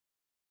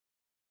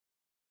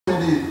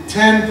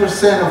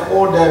10% of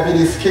all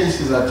diabetes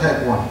cases are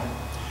type 1.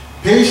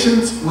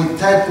 Patients with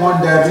type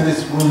 1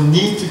 diabetes will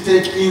need to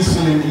take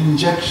insulin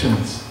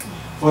injections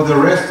for the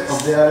rest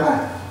of their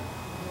life.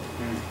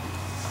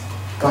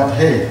 But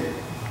hey,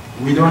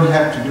 we don't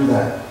have to do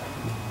that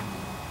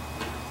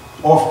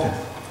often.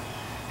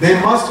 They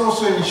must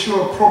also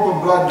ensure proper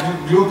blood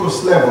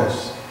glucose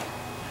levels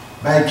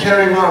by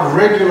carrying out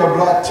regular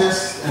blood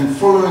tests and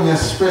following a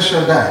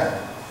special diet.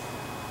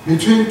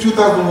 Between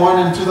 2001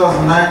 and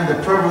 2009,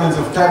 the prevalence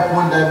of type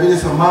 1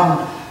 diabetes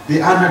among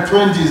the under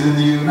 20s in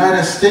the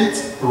United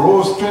States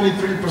rose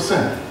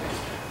 23%,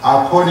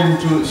 according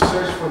to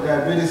Search for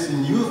Diabetes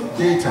in Youth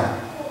data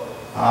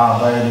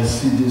by the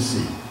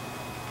CDC.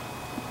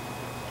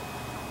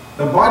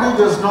 The body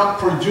does not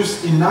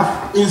produce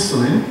enough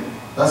insulin,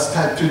 that's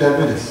type 2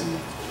 diabetes,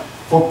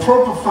 for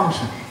proper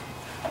function,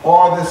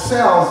 or the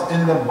cells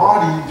in the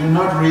body do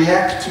not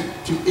react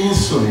to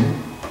insulin,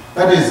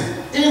 that is,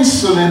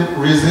 insulin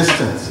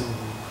resistance.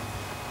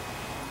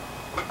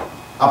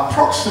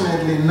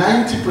 Approximately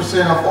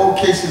 90% of all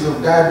cases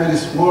of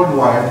diabetes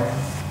worldwide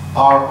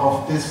are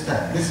of this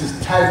type. This is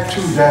type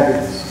 2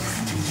 diabetes.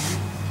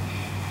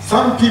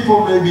 Some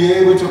people may be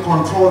able to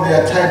control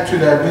their type 2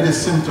 diabetes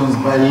symptoms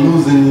by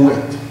losing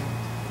weight.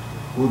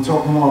 We'll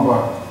talk more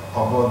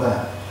about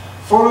that.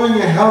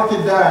 Following a healthy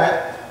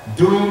diet,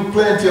 doing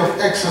plenty of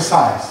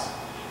exercise,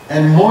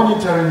 and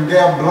monitoring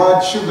their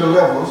blood sugar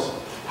levels.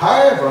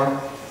 However,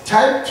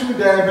 type 2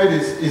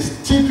 diabetes is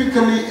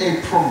typically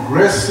a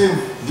progressive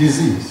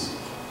disease.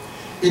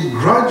 It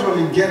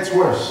gradually gets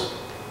worse,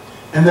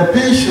 and the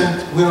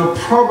patient will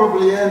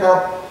probably end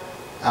up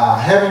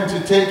having to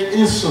take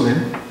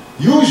insulin,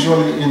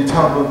 usually in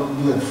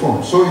tablet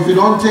form. So if you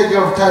don't take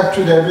care of type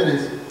 2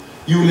 diabetes,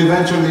 you will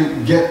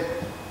eventually get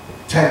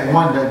type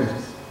 1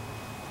 diabetes.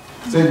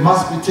 So it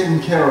must be taken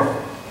care of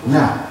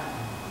now.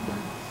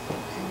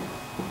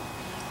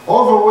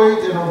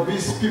 Overweight and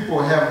obese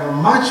people have a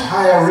much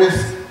higher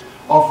risk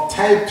of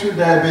type 2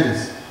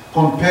 diabetes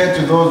compared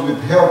to those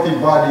with healthy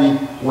body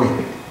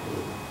weight.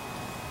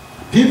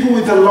 People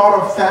with a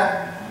lot of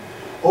fat,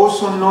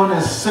 also known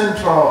as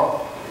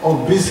central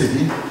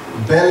obesity,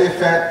 belly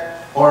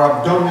fat, or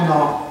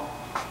abdominal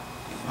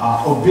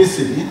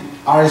obesity,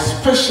 are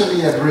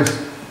especially at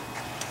risk.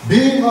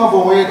 Being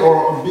overweight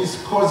or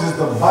obese causes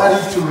the body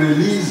to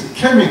release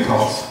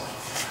chemicals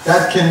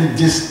that can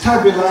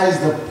destabilize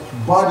the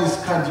body's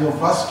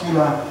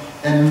cardiovascular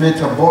and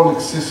metabolic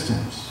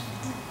systems.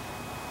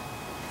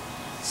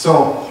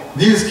 So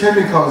these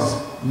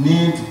chemicals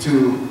need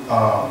to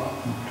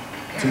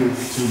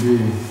be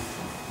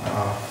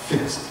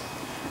fixed.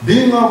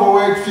 Being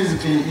overweight,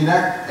 physically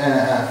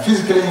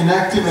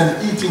inactive,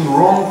 and eating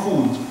wrong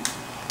food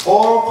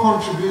all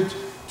contribute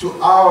to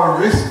our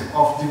risk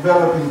of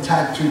developing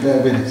type 2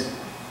 diabetes.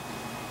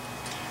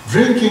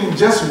 Drinking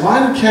just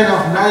 1 can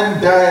of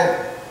 9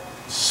 diet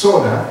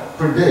soda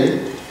per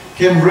day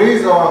can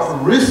raise our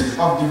risk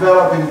of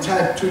developing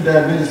type 2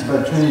 diabetes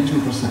by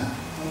 22%.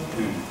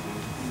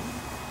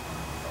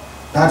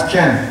 That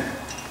can.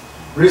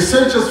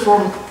 Researchers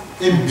from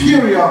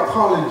Imperial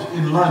College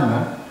in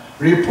London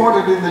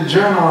reported in the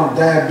journal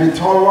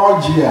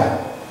Diabetologia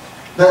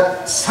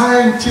that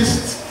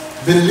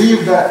scientists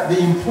believe that the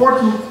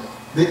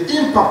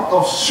impact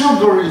of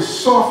sugary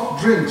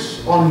soft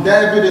drinks on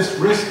diabetes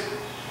risk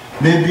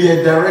may be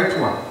a direct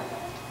one,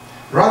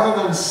 rather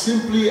than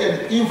simply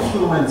an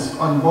influence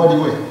on body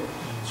weight.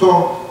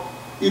 So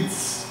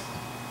it's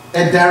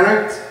a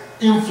direct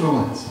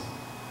influence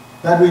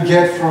that we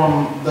get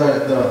from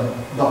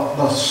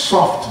the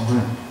soft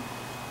drink.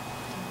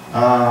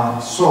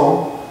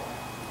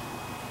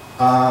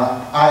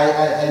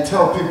 I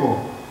tell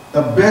people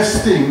the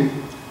best thing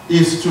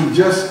is to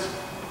just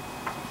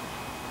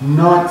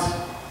not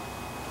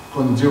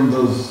consume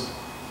those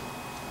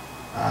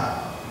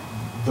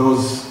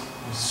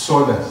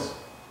sodas.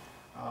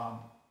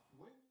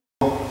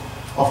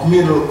 Of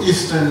Middle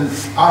Eastern,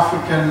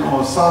 African,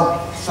 or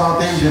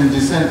South Asian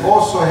descent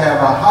also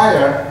have a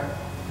higher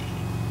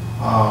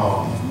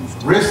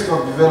risk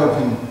of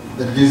developing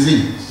the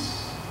disease.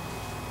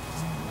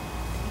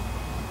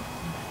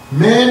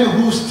 Men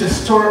whose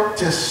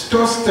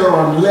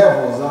testosterone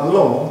levels are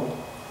low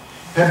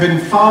have been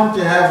found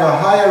to have a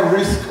higher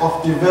risk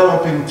of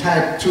developing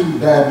type 2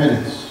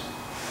 diabetes.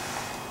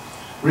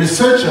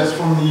 Researchers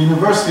from the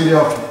University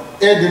of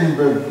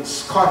Edinburgh,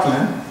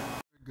 Scotland.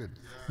 Good.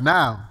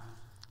 Now,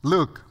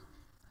 look,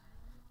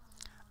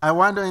 I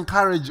want to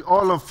encourage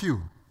all of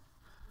you,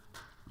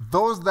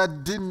 those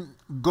that didn't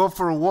go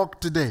for a walk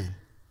today,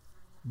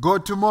 go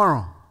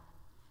tomorrow.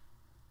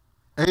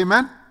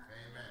 Amen?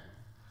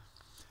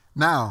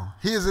 Now,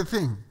 here's the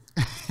thing.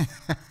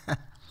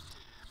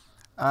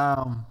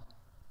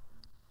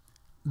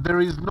 There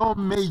is no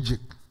magic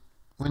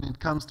when it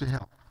comes to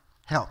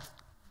health.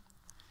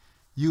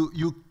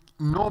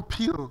 No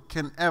pill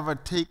can ever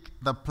take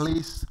the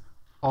place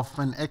of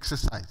an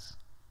exercise.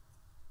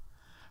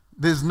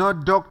 There's no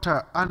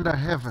doctor under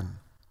heaven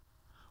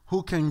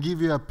who can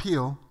give you a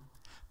pill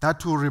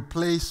that will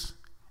replace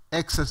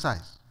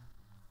exercise.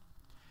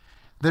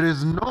 There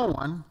is no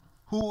one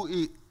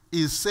who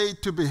is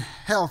said to be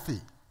healthy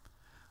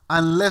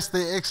unless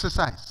they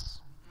exercise.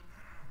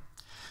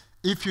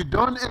 If you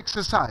don't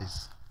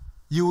exercise,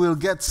 you will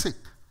get sick.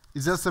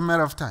 It's just a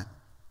matter of time.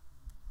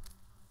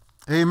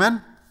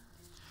 Amen?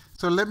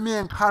 So let me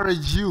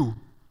encourage you.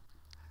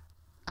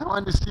 I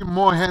want to see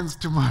more hands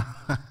tomorrow.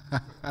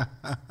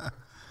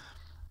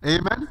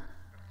 Amen?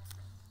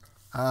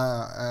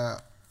 I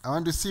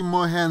want to see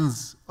more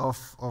hands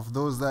of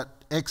those that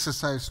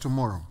exercise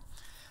tomorrow.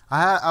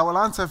 I will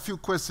answer a few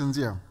questions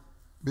here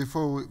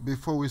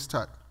before we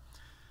start.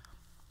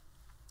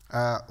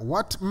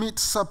 What meat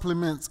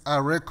supplements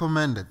are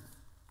recommended?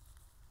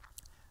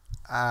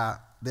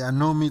 There are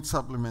no meat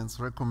supplements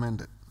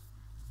recommended.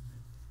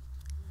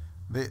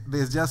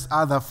 There's just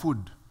other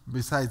food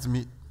besides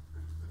meat.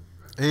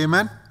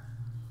 Amen?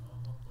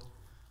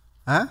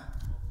 Huh?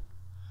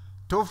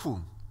 Tofu.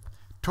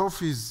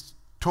 Tofu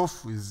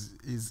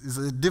is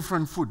a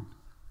different food.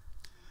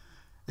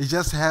 It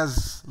just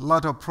has a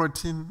lot of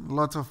protein, a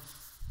lot of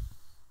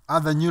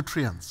other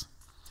nutrients.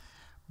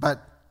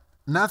 But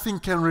nothing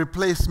can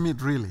replace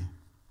meat, really.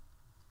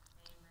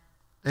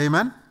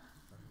 Amen?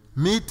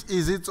 Meat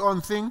is its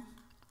own thing.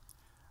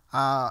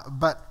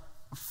 But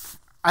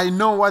I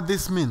know what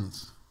this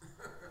means.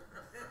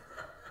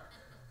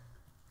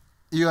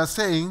 You are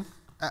saying,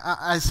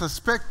 I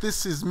suspect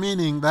this is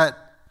meaning that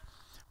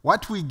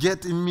what we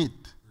get in meat,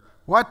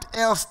 what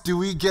else do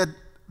we get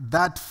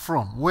that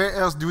from? Where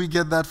else do we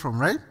get that from,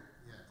 right?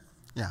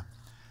 Yes.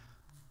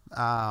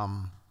 Yeah.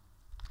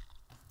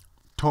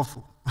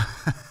 Tofu,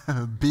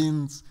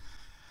 beans,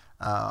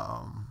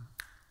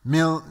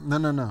 milk, no,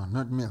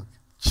 not milk,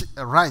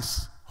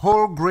 rice,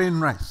 whole grain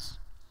rice.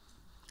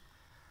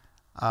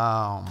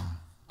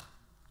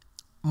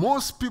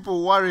 Most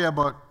people worry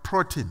about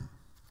protein,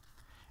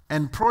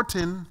 and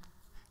protein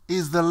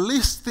is the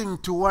least thing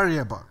to worry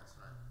about.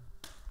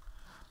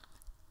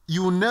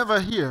 You never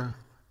hear,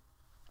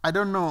 I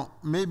don't know,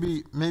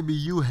 maybe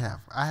you have,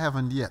 I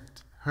haven't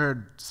yet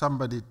heard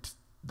somebody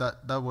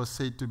that was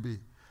said to be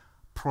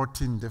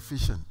protein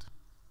deficient.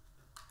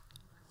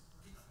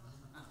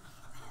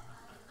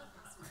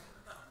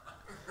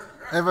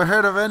 Ever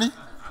heard of any?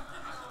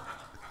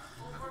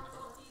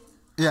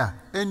 Yeah,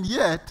 and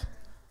yet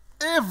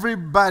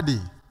everybody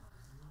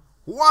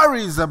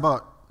worries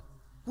about,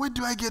 where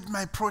do I get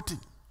my protein?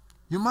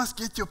 You must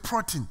get your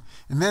protein.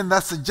 And then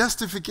that's a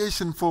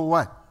justification for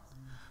what?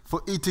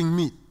 For eating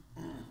meat.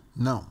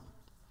 No.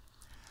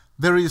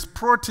 There is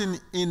protein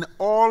in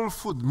all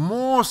food.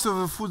 Most of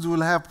the foods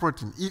will have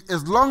protein.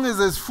 As long as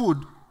there's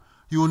food,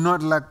 you will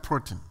not lack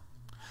protein.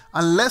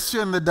 Unless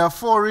you're in the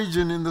Darfur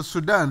region in the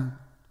Sudan,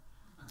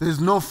 there's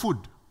no food.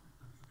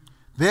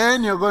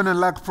 Then you're going to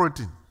lack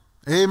protein.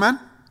 Amen?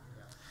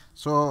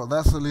 So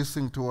that's the least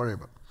thing to worry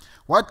about.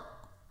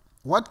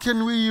 What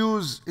can we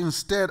use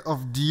instead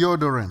of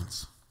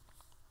deodorants?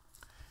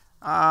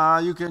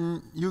 You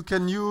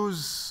can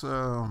use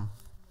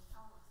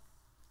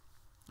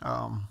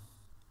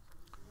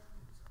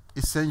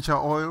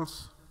essential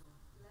oils,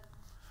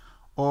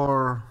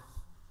 or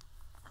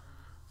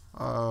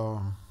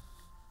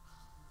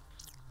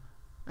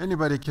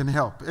anybody can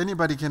help.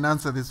 Anybody can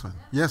answer this one.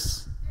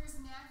 Yes. There's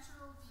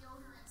natural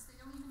deodorants. They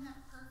don't even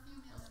have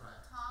perfume in them.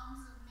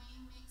 Tom's of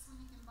Maine makes one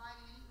you can buy at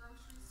any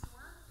grocery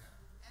store.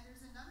 And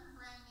there's another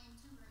brand name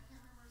too, but I can't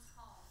remember what it's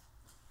called.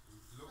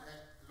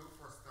 Look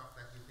for stuff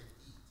that you can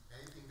eat.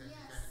 Anything that you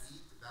can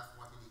eat, that's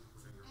what you need to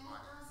put in your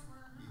body.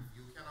 If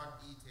you cannot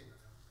eat it,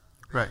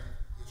 Right.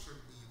 you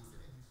shouldn't be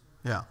using it.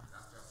 Yeah.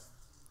 That's just,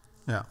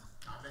 Yeah.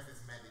 unless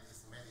it's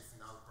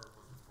medicinal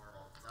purposes for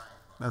all time.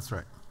 That's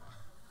right.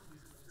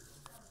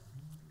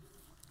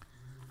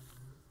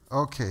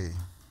 Okay.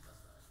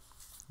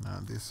 Now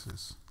this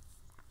is.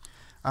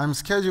 I'm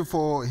scheduled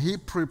for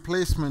hip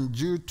replacement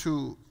due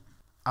to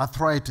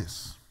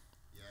arthritis.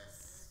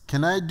 Yes.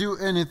 Can I do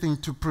anything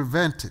to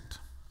prevent it?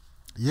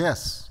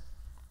 Yes.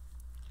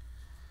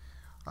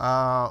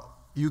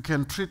 You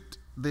can treat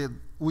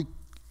we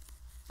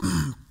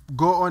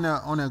go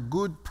on a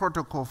good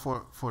protocol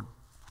for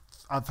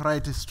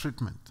arthritis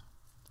treatment.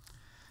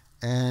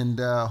 And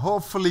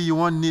hopefully you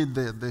won't need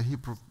the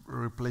hip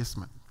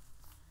replacement.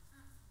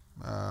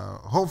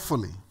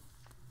 Hopefully.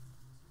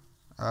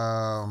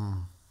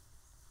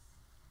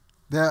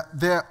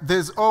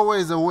 There's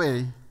always a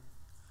way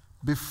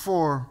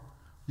before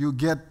you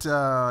get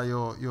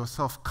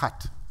yourself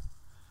cut.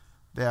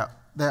 There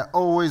are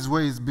always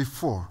ways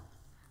before.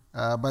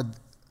 But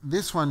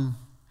this one,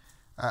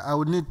 I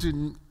would need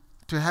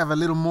to have a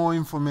little more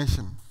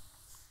information.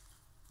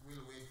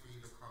 We'll wait for you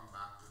to come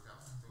back to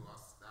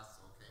us. That's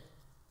okay.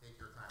 Take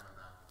your time on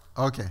that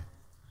one. Okay.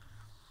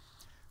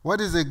 What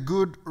is a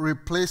good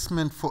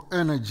replacement for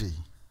energy?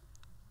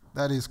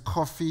 That is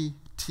coffee,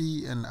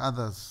 tea, and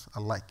others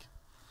alike.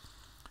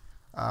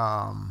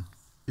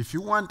 If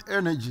you want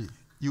energy,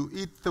 you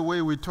eat the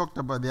way we talked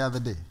about the other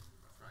day.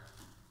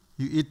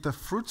 You eat the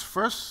fruits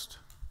first,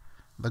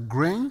 the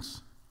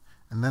grains,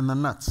 and then the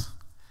nuts.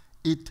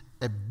 Eat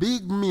a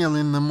big meal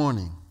in the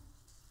morning.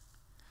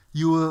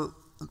 You will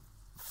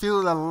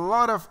feel a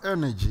lot of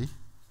energy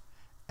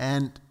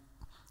and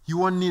you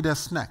won't need a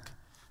snack.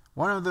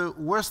 One of the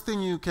worst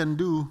things you can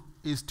do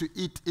is to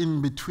eat in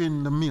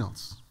between the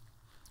meals.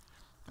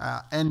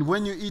 And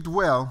when you eat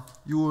well,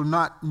 you will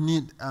not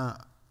need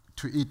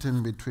to eat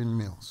in between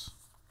meals.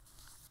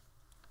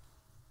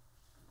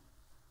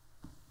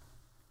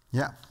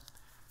 Yeah.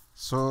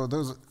 So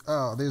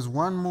there's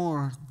one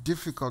more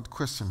difficult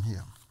question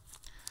here.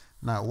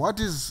 Now, what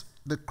is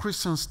the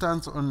Christian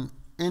stance on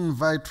in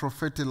vitro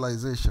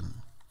fertilization?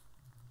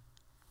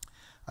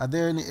 Are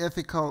there any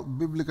ethical,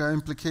 biblical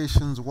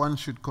implications one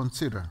should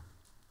consider?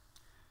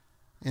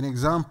 In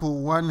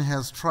example, one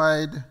has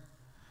tried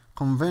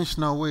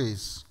conventional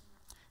ways,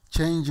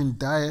 changing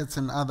diets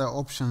and other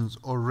options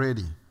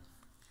already.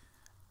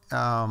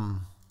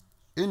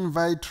 In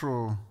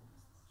vitro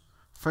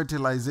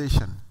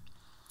fertilization.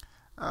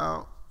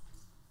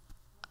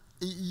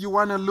 You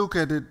want to look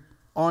at it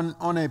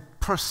on a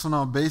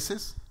personal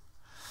basis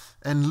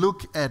and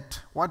look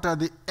at what are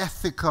the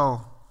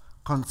ethical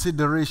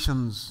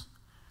considerations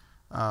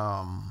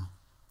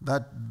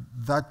that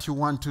you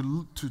want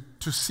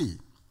to see.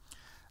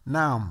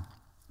 Now,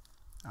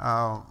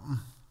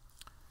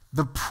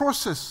 the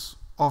process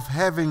of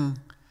having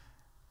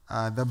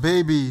the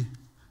baby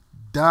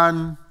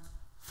done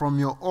from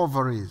your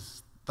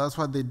ovaries, that's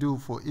what they do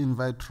for in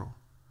vitro,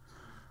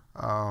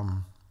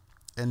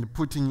 and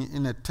putting it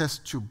in a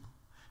test tube.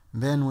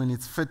 Then when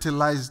it's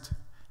fertilized,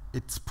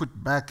 it's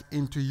put back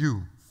into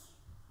you,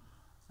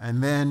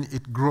 and then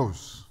it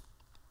grows.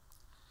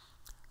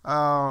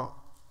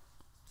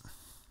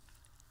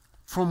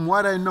 From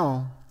what I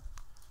know,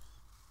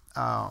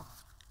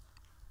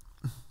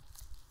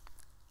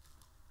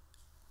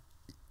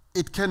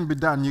 it can be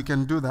done, you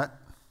can do that,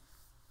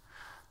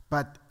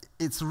 but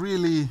it's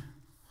really,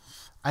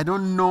 I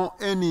don't know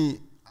any,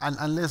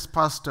 unless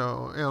pastor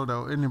or elder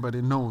or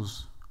anybody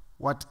knows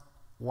what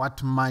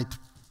might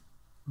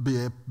be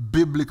a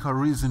biblical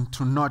reason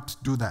to not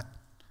do that.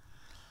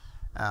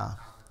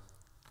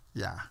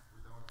 Yeah.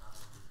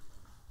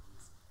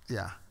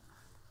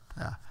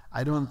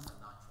 I don't.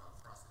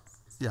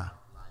 Yeah.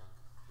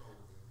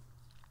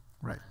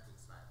 Right.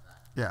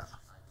 Yeah.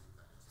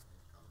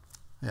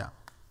 Yeah.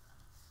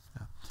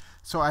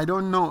 So I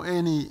don't know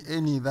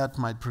any that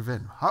might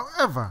prevent.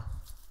 However,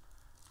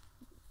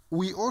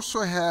 we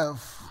also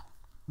have,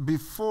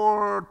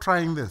 before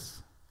trying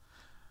this,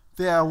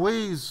 there are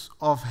ways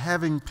of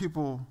having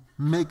people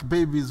make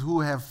babies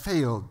who have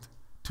failed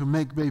to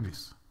make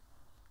babies.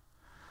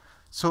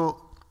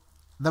 So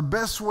the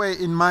best way,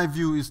 in my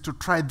view, is to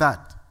try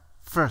that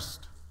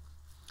first.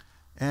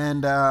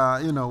 And,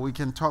 we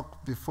can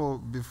talk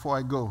before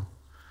I go,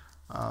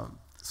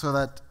 so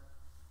that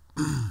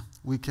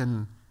we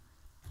can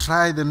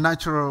try the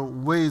natural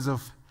ways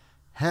of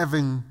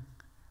having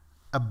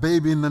a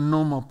baby in the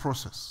normal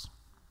process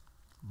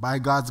by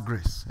God's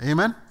grace.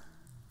 Amen?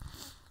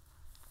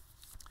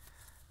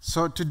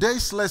 So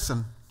today's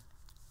lesson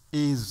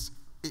is,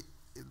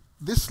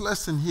 this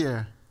lesson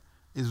here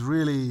is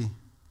really,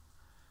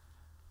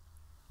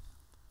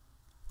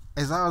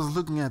 as I was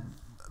looking at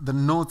the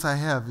notes I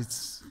have,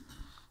 it's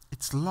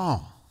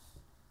long.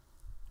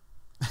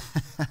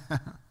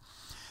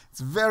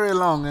 It's very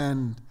long,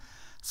 and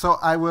so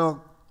I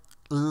will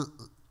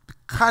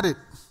cut it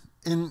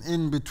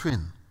in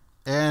between,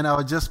 and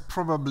I'll just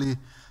probably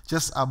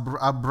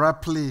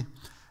abruptly,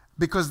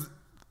 because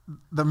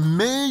the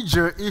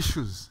major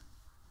issues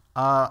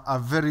are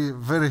very,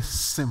 very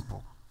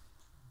simple,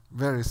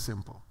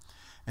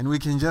 and we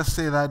can just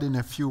say that in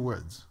a few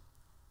words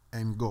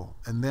and go,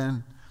 and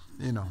then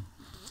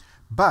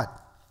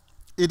but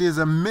it is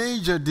a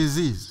major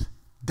disease,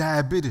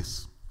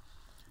 diabetes.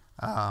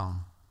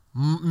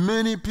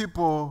 Many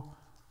people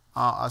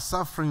are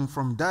suffering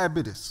from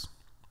diabetes.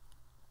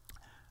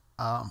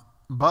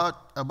 But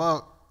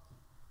about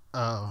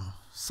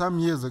some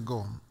years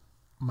ago,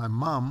 my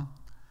mom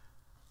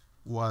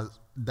was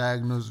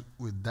diagnosed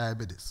with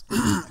diabetes.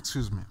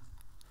 Excuse me.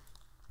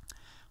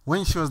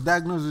 When she was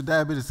diagnosed with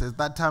diabetes, at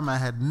that time I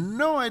had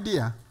no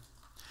idea.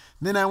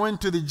 Then I went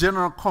to the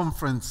general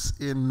conference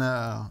in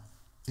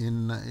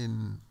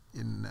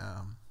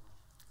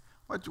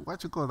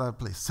what you call that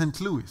place?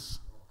 St. Louis.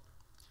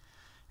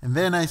 And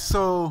then I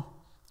saw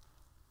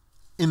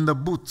in the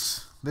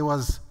booths, there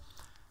was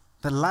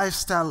the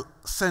Lifestyle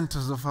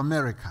Centers of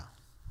America.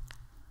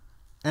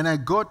 And I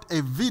got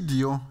a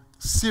video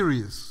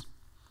series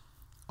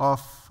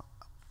of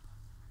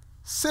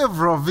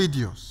several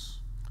videos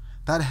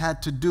that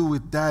had to do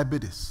with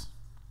diabetes.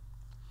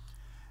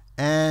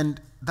 And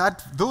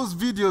those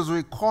videos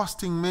were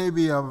costing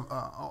maybe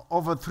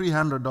over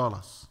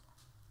 $300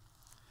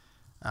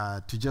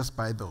 to just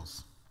buy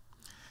those.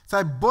 So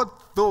I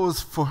bought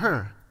those for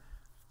her.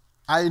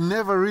 I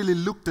never really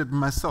looked at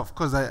myself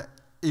because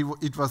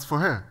it was for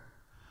her.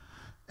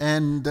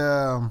 And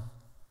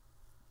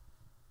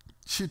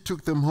she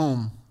took them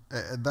home.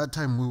 At that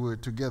time we were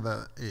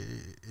together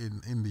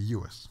in the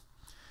US.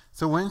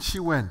 So when she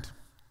went,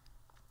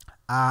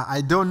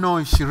 I don't know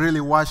if she really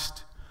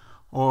watched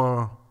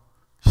or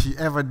she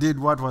ever did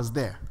what was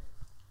there.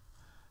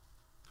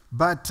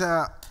 But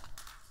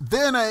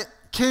then I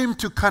came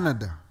to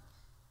Canada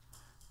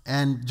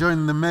and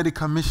joined the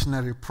medical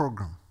missionary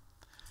program.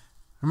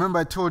 Remember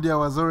I told you I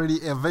was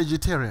already a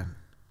vegetarian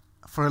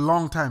for a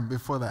long time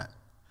before that.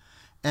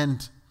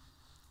 And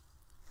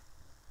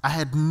I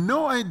had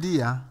no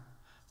idea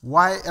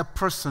why a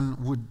person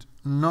would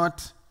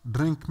not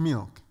drink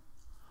milk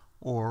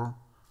or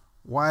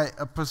why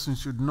a person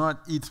should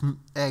not eat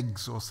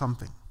eggs or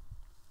something.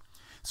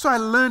 So I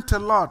learned a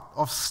lot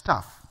of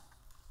stuff.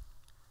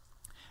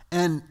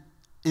 And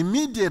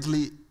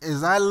immediately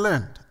as I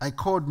learned, I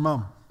called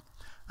Mom.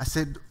 I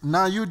said,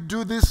 now you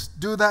do this,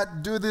 do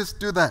that, do this,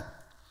 do that.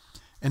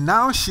 And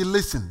now she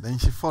listened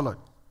and she followed.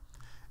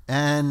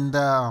 And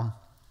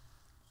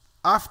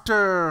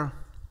after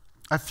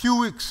a few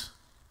weeks,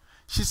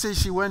 she said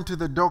she went to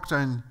the doctor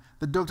and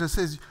the doctor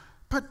says,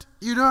 but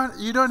you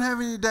don't have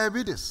any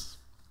diabetes.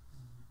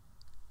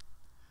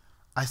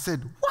 I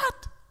said,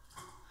 what?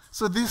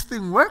 So this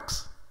thing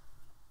works?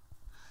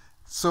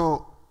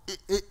 So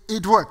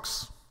it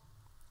works.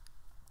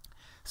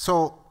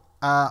 So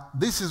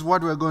this is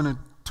what we're going to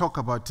talk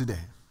about today.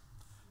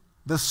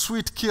 The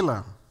sweet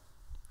killer.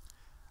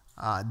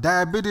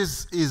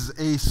 Diabetes is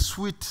a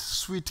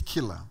sweet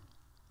killer.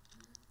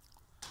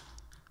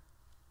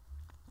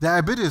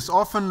 Diabetes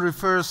often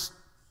refers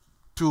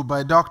to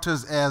by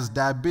doctors as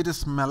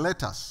diabetes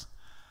mellitus.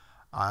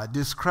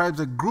 Describes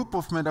a group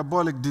of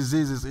metabolic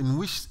diseases in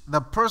which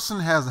the person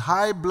has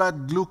high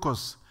blood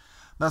glucose,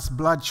 that's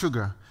blood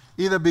sugar,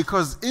 either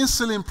because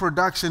insulin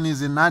production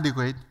is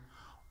inadequate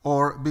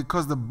or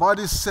because the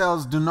body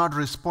cells do not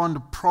respond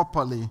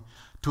properly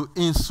to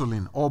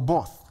insulin, or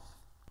both.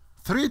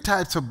 3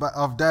 types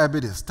of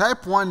diabetes.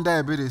 Type 1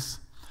 diabetes,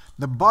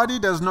 the body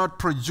does not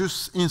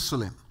produce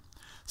insulin.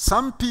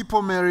 Some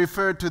people may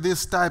refer to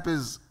this type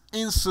as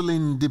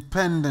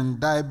insulin-dependent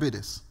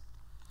diabetes,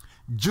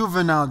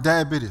 juvenile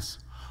diabetes,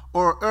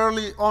 or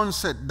early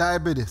onset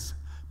diabetes.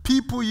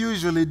 People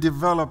usually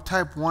develop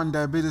type 1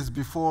 diabetes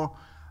before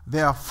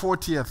their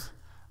 40th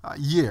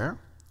year,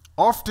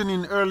 often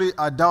in early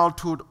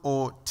adulthood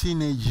or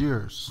teenage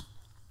years,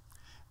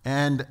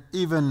 and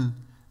even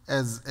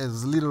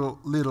as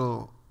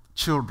little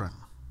children.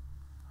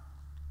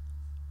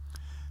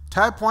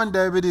 Type 1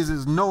 diabetes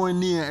is nowhere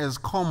near as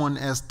common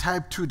as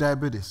type 2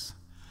 diabetes.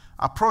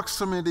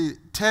 Approximately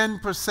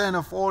 10%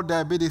 of all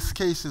diabetes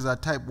cases are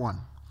type 1.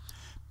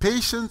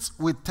 Patients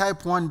with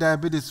type 1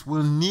 diabetes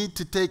will need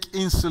to take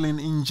insulin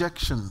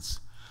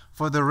injections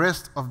for the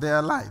rest of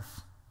their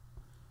life.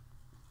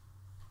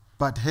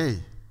 But hey,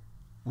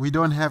 we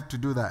don't have to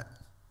do that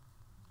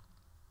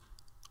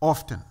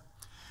often.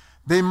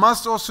 They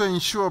must also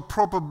ensure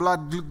proper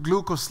blood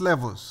glucose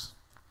levels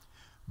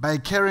by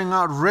carrying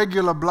out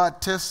regular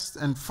blood tests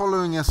and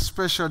following a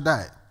special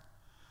diet.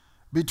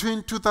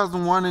 Between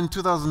 2001 and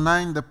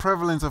 2009, the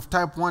prevalence of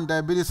type 1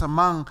 diabetes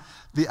among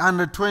the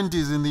under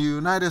 20s in the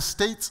United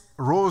States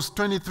rose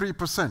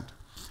 23%,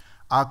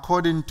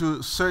 according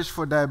to Search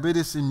for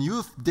Diabetes in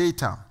Youth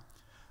data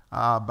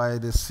by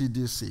the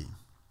CDC.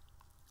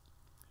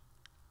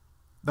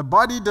 The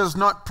body does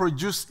not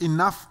produce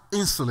enough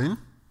insulin,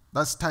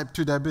 that's type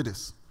 2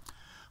 diabetes,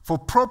 for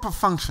proper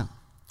function,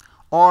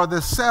 or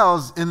the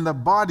cells in the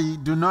body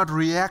do not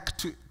react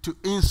to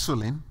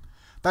insulin,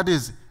 that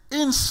is,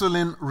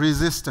 insulin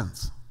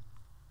resistance.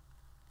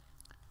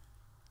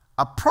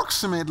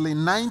 Approximately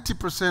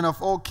 90%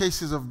 of all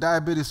cases of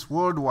diabetes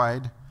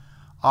worldwide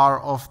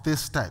are of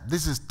this type.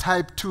 This is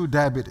type 2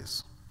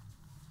 diabetes.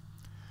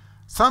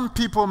 Some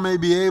people may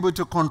be able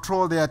to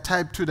control their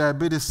type 2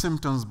 diabetes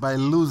symptoms by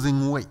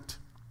losing weight.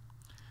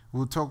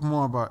 We'll talk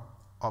more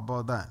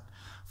about that.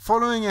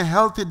 Following a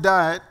healthy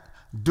diet,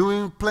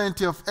 doing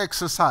plenty of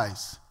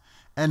exercise,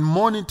 and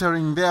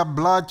monitoring their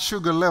blood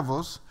sugar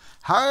levels.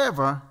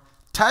 However,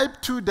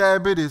 type 2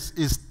 diabetes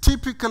is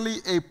typically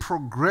a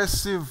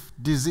progressive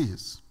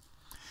disease.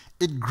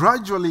 It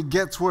gradually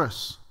gets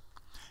worse,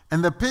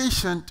 and the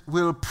patient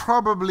will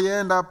probably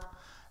end up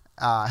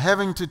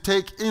having to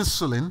take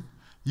insulin,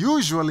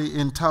 usually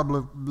in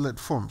tablet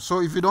form.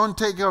 So if you don't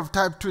take care of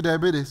type 2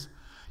 diabetes,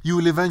 you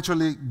will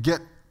eventually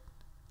get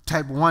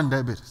type 1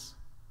 diabetes.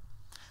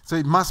 So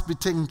it must be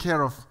taken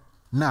care of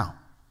now.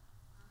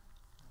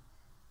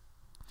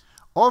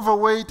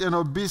 Overweight and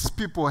obese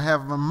people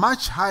have a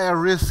much higher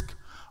risk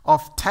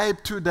of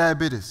type 2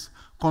 diabetes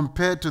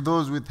compared to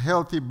those with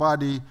healthy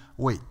body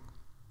weight.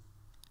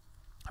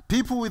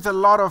 People with a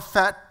lot of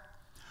fat,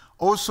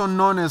 also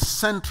known as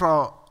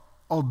central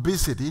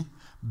obesity,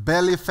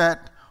 belly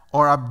fat,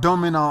 or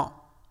abdominal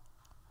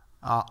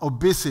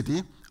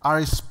obesity, are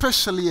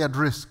especially at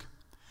risk.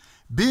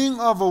 Being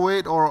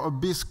overweight or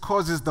obese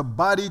causes the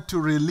body to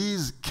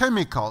release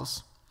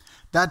chemicals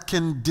that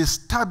can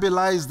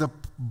destabilize the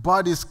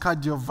body's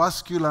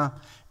cardiovascular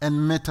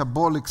and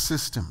metabolic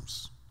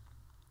systems.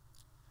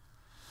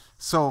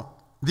 So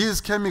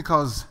these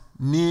chemicals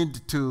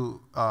need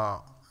to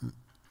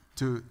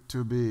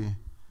be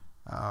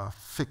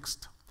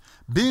fixed.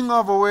 Being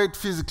overweight,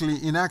 physically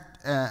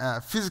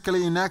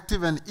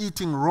inactive, and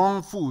eating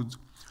wrong foods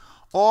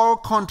all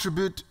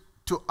contribute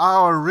to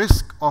our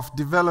risk of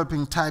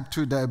developing type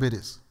 2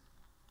 diabetes.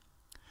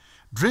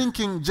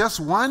 Drinking just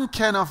 1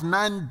 can of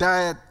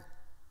non-diet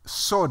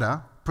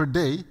soda per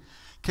day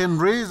can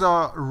raise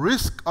our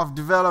risk of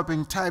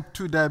developing type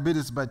 2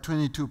 diabetes by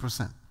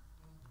 22%.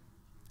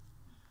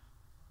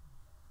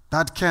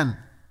 That can.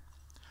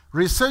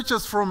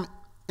 Researchers from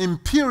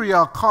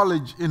Imperial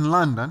College in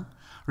London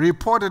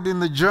reported in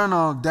the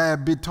journal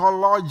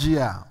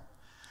Diabetologia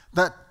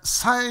that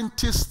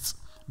scientists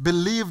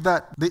believe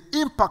that the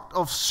impact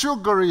of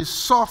sugary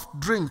soft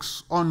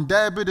drinks on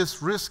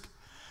diabetes risk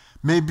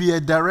may be a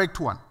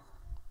direct one,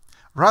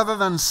 rather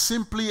than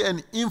simply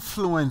an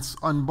influence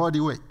on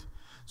body weight.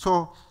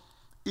 So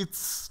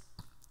it's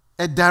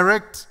a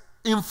direct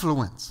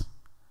influence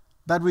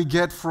that we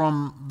get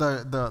from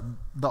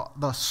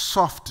the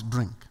soft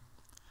drink.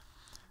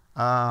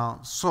 I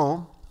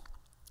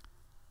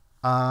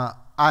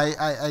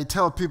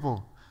tell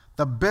people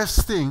the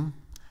best thing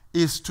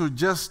is to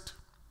just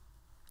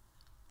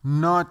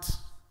not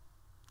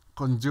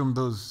consume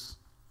those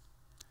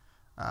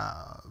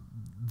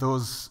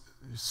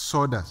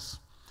sodas.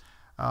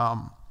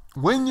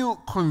 When you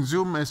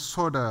consume a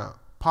soda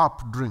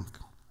pop drink,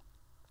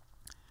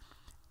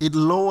 it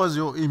lowers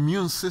your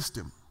immune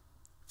system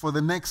for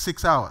the next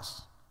 6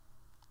 hours.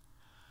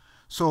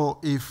 So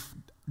if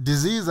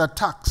disease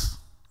attacks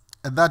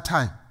at that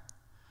time,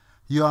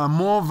 you are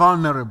more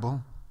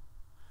vulnerable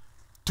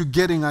to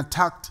getting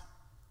attacked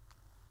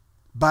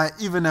by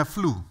even a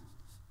flu,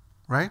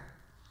 right?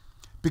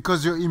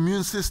 Because your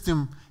immune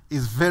system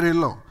is very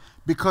low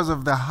because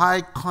of the high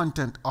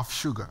content of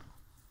sugar.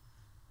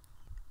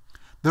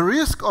 The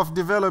risk of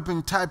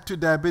developing type 2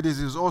 diabetes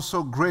is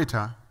also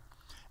greater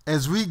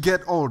as we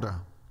get older.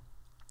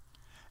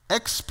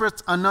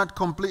 Experts are not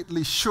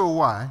completely sure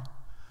why,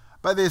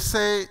 but they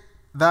say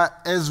that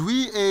as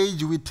we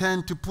age, we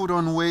tend to put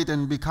on weight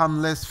and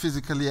become less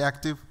physically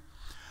active.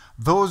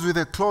 Those with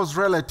a close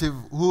relative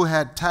who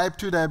had type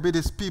 2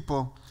 diabetes,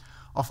 people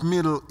of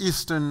Middle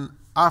Eastern,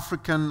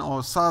 African,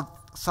 or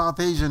South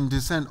Asian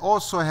descent,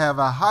 also have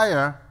a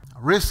higher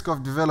risk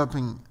of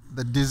developing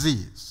the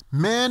disease.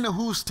 Men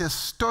whose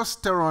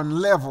testosterone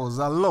levels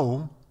are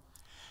low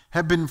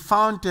have been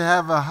found to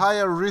have a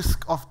higher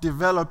risk of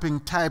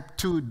developing type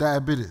 2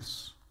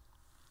 diabetes.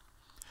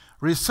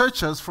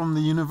 Researchers from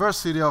the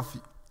University of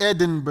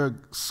Edinburgh,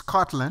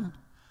 Scotland,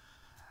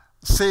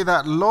 say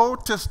that low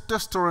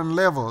testosterone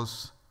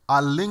levels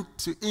are linked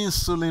to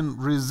insulin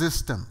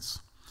resistance.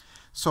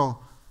 So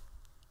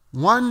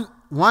one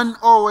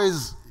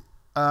always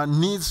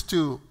needs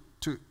to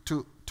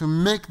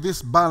make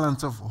this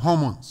balance of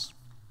hormones.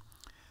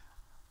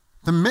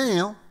 The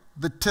male,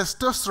 the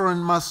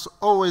testosterone must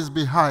always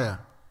be higher.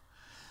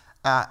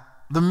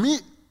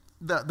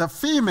 The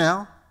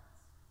female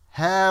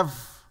have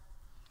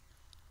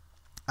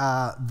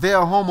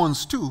their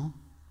hormones too,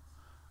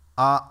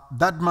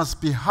 that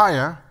must be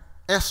higher,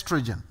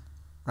 estrogen,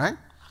 right?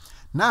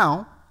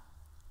 Now,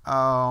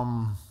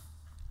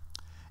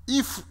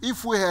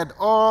 if we had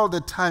all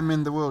the time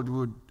in the world, we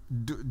would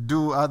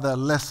do other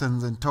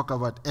lessons and talk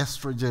about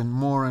estrogen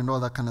more and all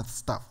that kind of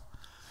stuff.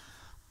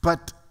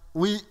 But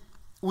there's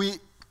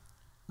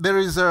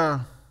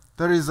a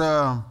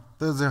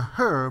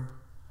herb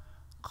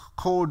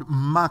called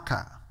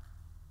maca.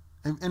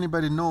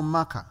 Anybody know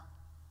maca?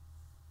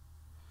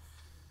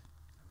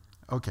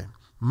 Okay.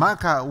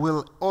 Maca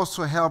will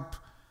also help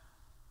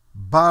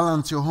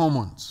balance your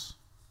hormones.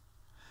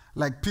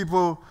 Like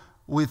people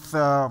with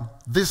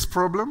this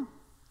problem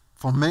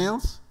for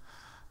males,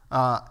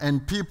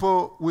 and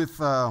people with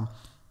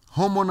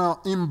hormonal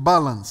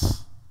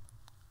imbalance,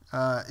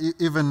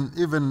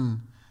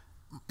 even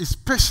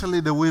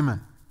especially the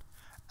women,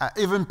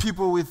 even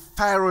people with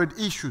thyroid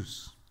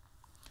issues,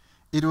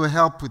 it will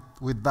help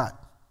with that.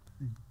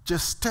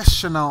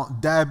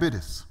 Gestational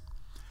diabetes.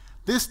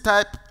 This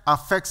type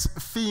affects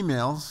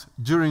females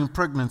during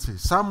pregnancy.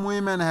 Some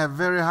women have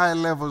very high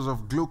levels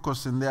of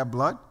glucose in their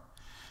blood,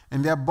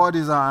 and their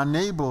bodies are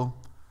unable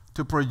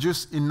to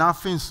produce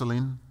enough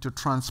insulin to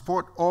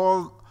transport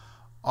all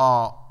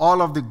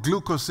of the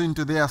glucose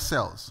into their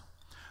cells,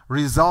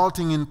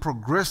 resulting in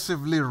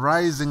progressively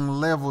rising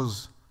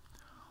levels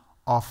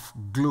of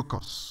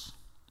glucose.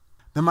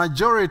 The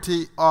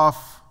majority of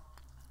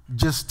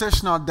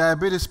gestational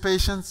diabetes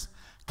patients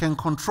can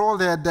control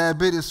their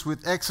diabetes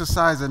with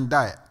exercise and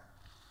diet.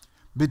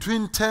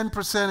 Between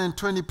 10% and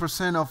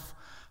 20% of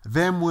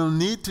them will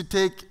need to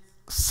take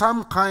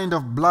some kind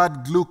of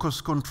blood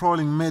glucose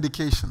controlling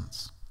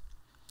medications.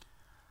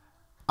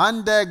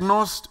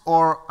 Undiagnosed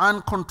or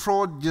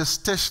uncontrolled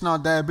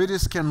gestational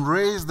diabetes can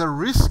raise the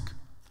risk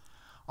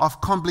of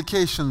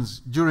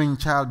complications during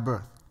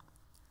childbirth.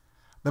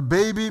 The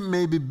baby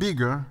may be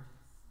bigger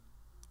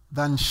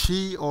than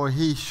she or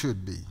he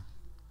should be.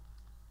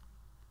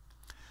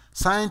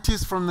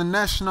 Scientists from the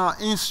National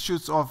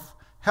Institutes of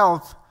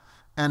Health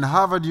and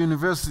Harvard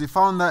University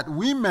found that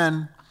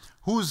women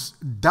whose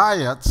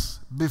diets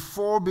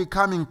before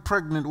becoming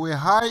pregnant were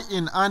high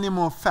in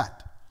animal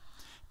fat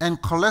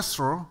and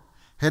cholesterol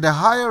had a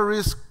higher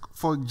risk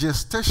for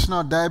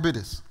gestational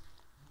diabetes.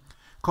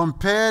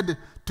 compared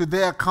to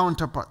their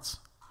counterparts,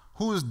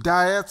 whose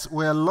diets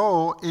were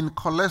low in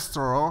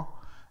cholesterol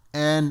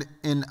and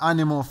in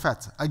animal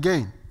fat.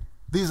 Again,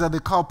 these are the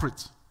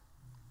culprits.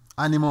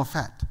 Animal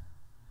fat.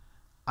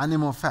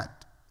 Animal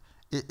fat.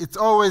 It's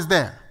always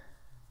there.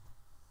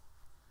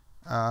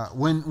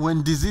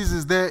 When disease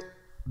is there,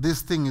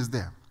 this thing is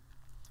there.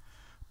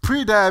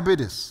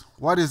 Pre-diabetes,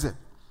 what is it?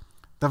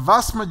 The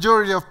vast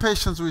majority of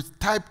patients with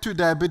type 2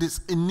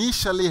 diabetes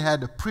initially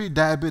had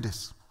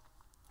pre-diabetes.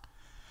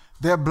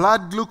 Their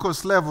blood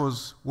glucose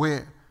levels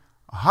were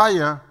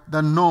higher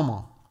than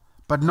normal,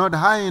 but not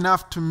high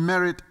enough to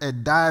merit a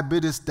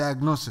diabetes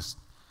diagnosis.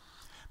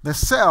 The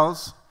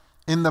cells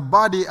in the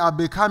body are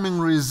becoming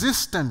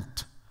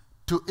resistant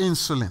to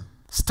insulin.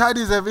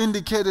 Studies have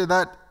indicated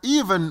that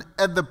even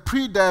at the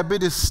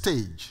pre-diabetes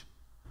stage,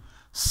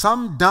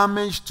 some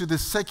damage to the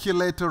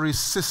circulatory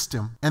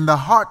system and the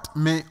heart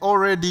may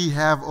already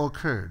have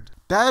occurred.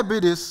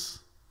 Diabetes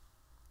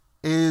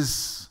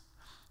is,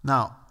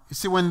 now, you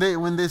see, when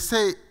they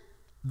say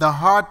the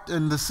heart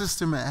and the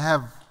system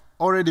have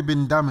already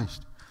been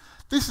damaged,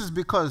 this is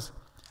because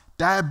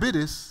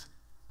diabetes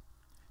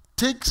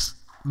takes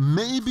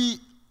maybe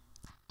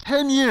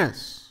 10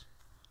 years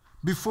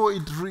before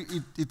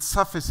it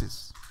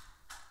surfaces.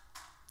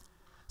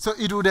 So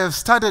it would have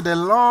started a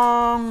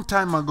long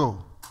time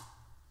ago.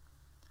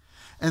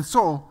 And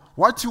so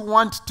what you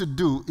want to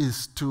do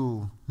is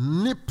to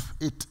nip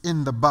it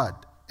in the bud,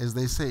 as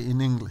they say in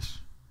English.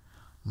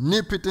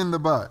 Nip it in the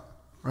bud,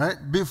 right?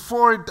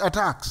 Before it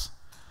attacks,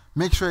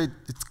 make sure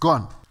it's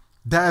gone.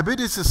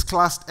 Diabetes is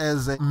classed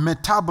as a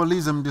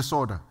metabolism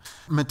disorder.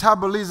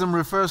 Metabolism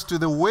refers to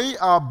the way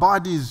our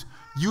bodies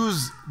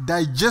use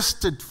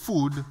digested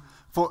food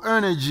for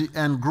energy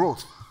and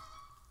growth.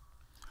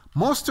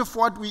 Most of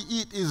what we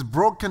eat is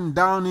broken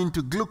down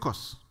into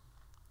glucose.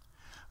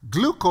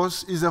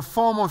 Glucose is a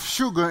form of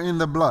sugar in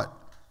the blood.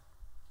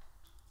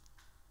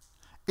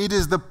 It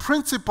is the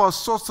principal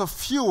source of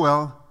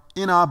fuel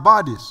in our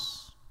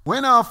bodies.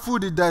 When our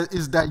food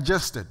is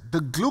digested,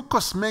 the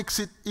glucose makes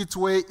its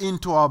way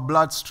into our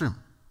bloodstream.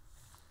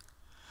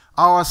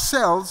 Our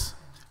cells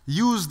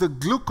use the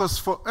glucose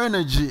for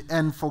energy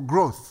and for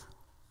growth.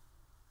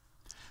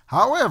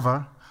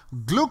 However,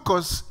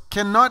 glucose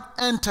cannot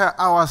enter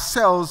our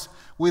cells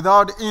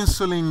without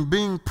insulin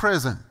being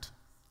present.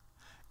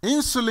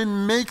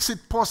 Insulin makes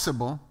it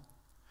possible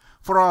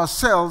for our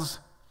cells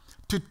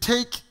to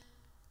take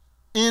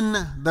in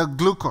the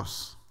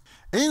glucose.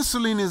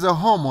 Insulin is a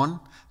hormone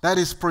that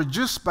is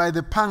produced by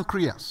the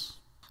pancreas.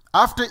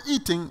 After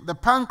eating, the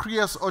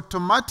pancreas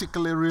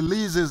automatically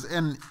releases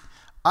an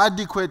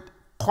adequate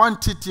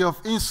quantity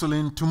of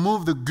insulin to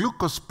move the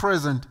glucose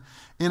present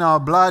in our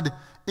blood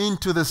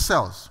into the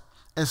cells.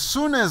 As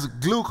soon as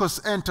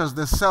glucose enters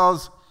the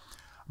cells,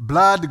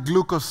 blood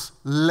glucose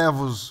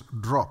levels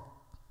drop.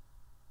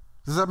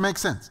 Does that make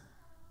sense?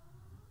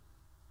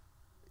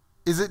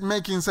 Is it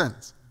making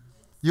sense?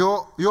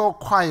 You're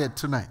quiet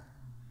tonight.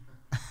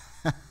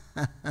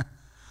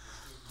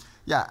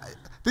 Yeah,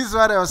 this is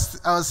what I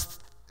was.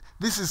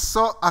 This is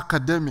so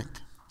academic,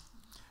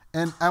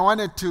 and I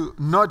wanted to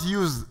not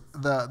use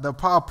the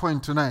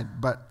PowerPoint tonight,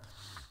 but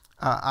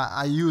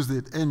I used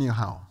it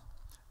anyhow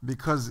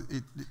because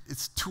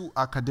it's too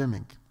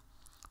academic.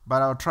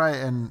 But I'll try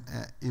and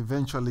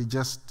eventually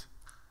just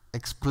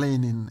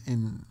explain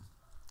in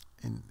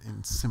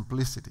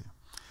simplicity.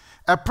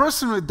 A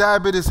person with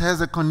diabetes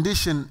has a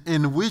condition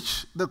in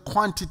which the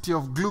quantity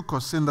of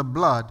glucose in the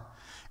blood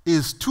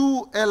is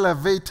too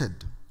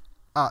elevated.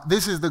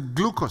 This is the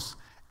glucose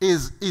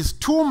is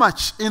too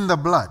much in the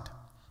blood.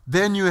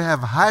 Then you have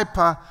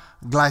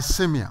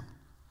hyperglycemia.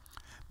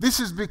 This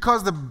is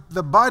because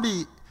the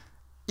body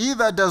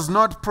either does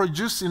not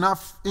produce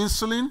enough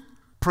insulin,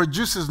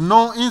 produces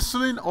no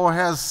insulin, or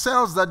has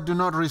cells that do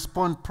not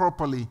respond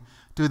properly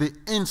to the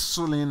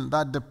insulin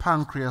that the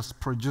pancreas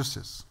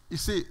produces. You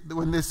see,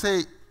 when they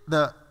say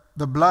the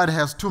blood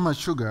has too much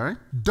sugar, right?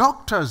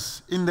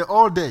 Doctors in the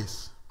old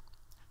days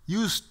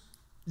used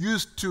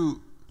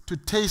to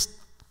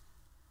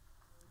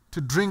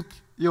drink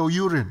your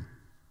urine,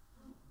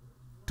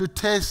 to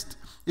taste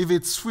if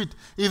it's sweet.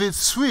 If it's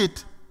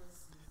sweet,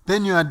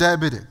 then you are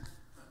diabetic.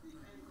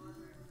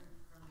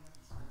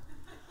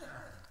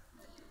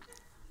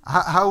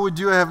 How would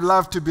you have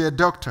loved to be a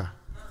doctor?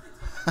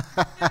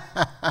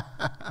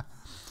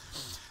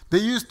 They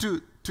used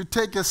to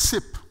take a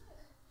sip,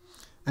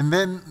 and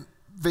then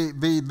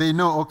they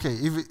know, okay,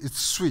 if it's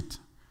sweet.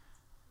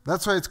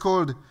 That's why it's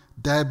called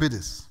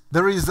diabetes.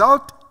 The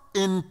result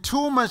in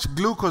too much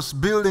glucose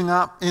building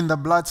up in the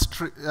blood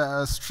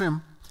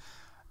stream,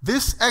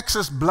 this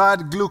excess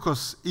blood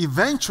glucose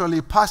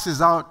eventually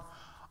passes out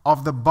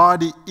of the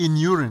body in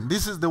urine.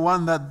 This is the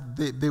one that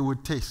they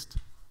would taste.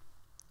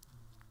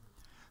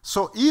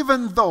 So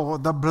even though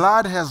the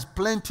blood has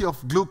plenty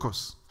of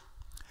glucose,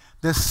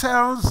 the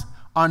cells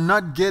are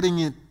not getting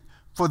it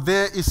for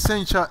their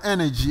essential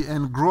energy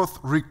and growth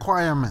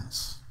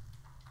requirements.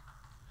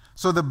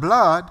 So the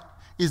blood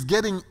is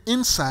getting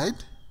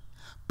inside,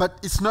 but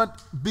it's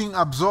not being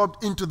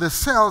absorbed into the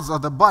cells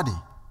of the body.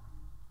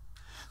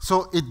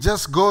 So it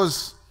just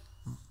goes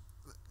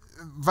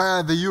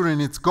via the urine,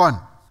 it's gone.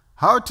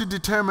 How to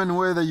determine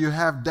whether you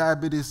have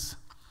diabetes,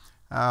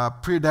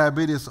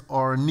 pre-diabetes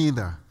or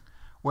neither?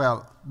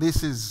 Well,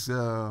 this is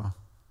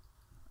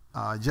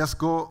just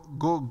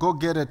go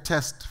get a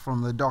test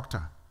from the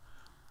doctor.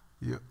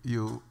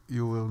 You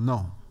will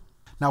know.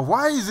 Now,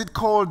 why is it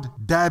called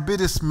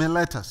diabetes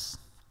mellitus?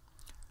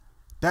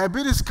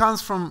 Diabetes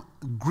comes from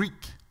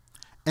Greek,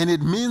 and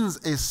it means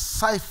a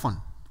siphon.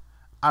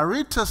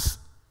 Aretas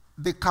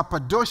the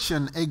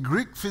Cappadocian, a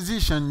Greek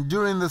physician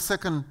during the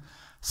 2nd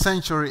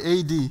century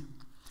AD,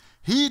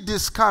 he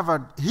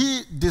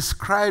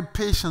described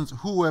patients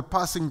who were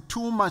passing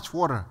too much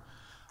water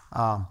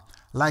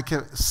like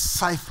a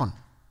siphon.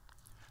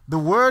 The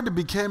word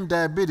became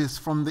diabetes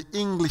from the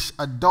English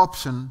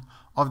adoption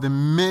of the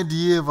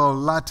medieval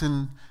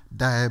Latin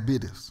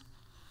diabetes.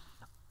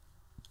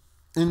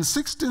 In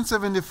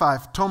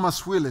 1675,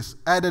 Thomas Willis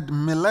added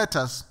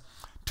mellitus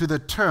to the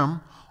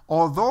term,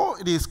 although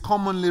it is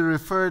commonly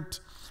referred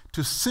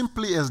to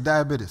simply as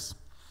diabetes.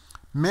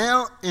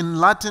 Mel in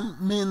Latin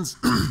means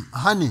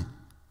honey.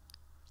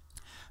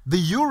 The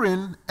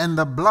urine and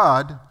the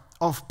blood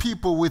of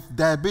people with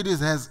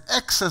diabetes has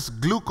excess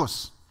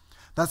glucose,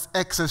 that's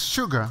excess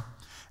sugar,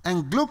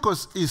 and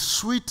glucose is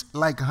sweet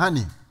like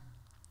honey.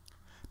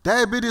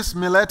 Diabetes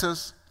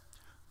mellitus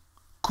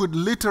could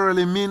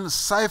literally mean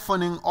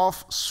siphoning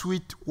off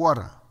sweet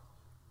water.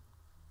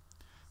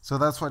 So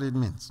that's what it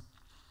means.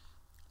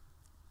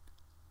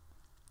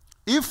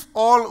 If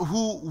all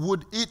who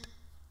would eat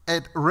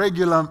at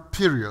regular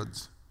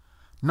periods,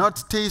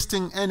 not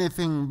tasting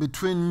anything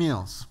between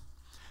meals,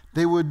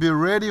 they would be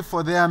ready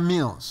for their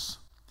meals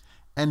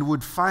and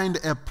would find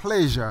a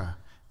pleasure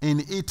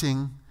in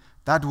eating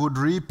that would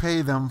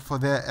repay them for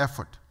their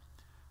effort.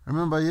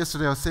 Remember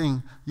yesterday I was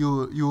saying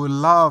you will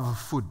love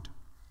food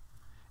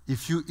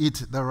if you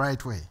eat the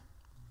right way.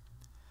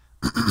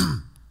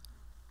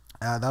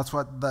 That's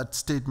what that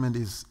statement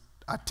is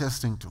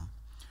attesting to.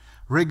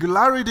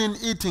 Regularity in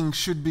eating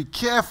should be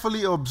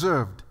carefully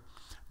observed.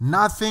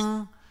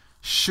 Nothing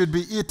should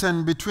be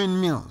eaten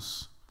between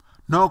meals.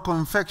 No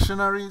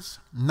confectionaries,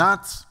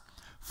 nuts,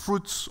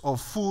 fruits, or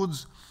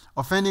foods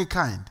of any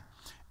kind.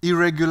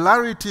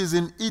 Irregularities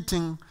in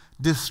eating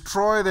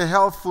destroy the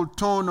healthful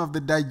tone of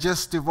the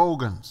digestive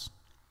organs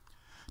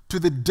to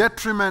the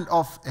detriment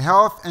of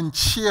health and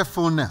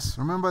cheerfulness.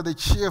 Remember, the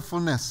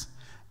cheerfulness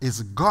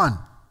is gone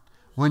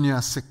when you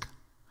are sick.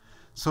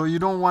 So you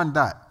don't want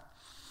that.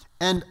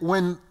 And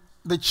when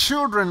the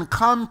children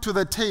come to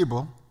the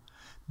table,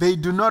 they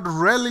do not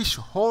relish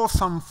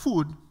wholesome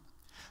food.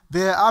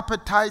 Their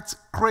appetites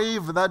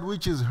crave that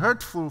which is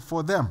hurtful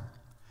for them.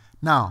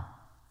 Now,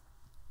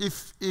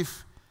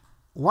 if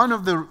one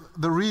of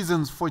the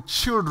reasons for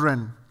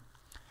children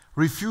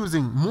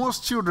refusing,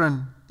 most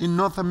children in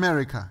North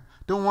America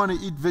don't want to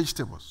eat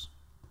vegetables,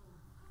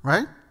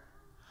 right?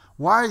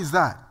 Why is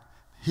that?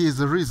 Here's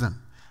the reason.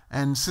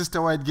 And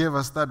Sister White gave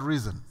us that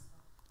reason.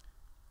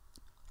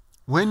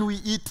 When we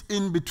eat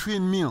in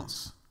between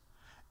meals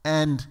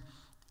and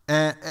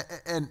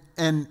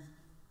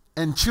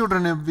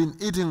children have been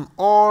eating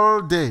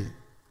all day,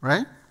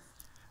 right?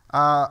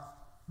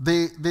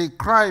 They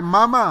cry,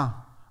 "Mama,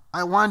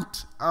 I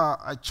want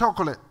a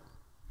chocolate."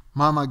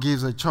 Mama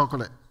gives a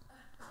chocolate.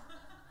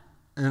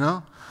 You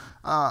know?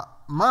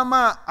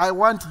 "Mama, I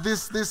want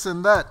this, this,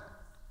 and that."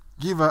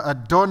 Give her a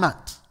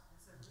donut.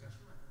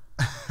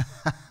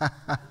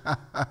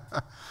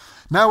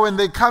 Now when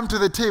they come to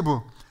the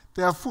table,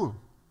 they are full.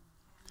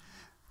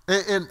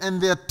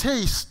 And their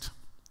taste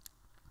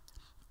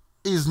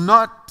is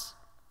not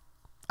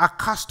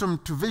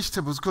accustomed to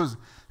vegetables because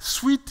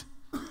sweet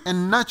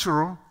and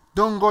natural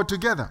don't go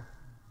together.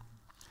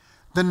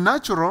 The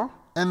natural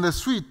and the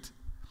sweet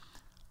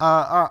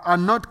are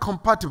not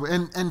compatible.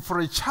 And for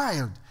a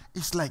child,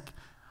 it's like,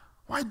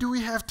 why do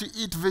we have to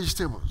eat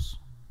vegetables?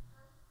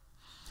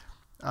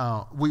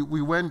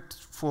 We went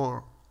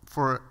for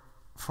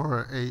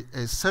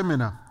a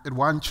seminar at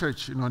one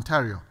church in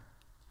Ontario,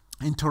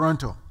 in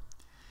Toronto.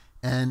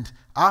 And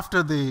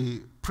after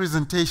the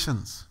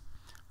presentations,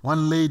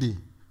 one lady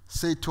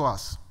said to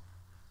us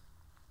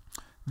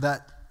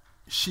that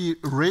she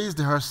raised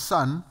her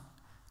son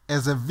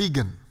as a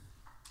vegan,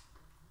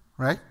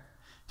 right?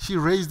 She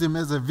raised him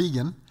as a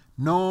vegan,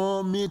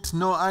 no meat,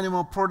 no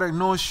animal product,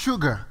 no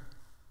sugar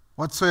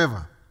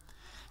whatsoever.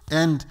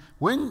 And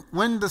when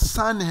the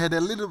son had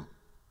a little,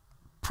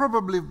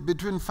 probably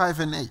between 5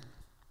 and 8,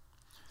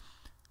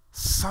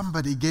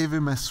 somebody gave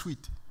him a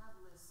sweet.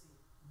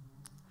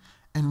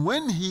 And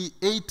when he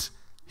ate,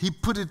 he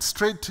put it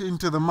straight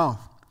into the mouth.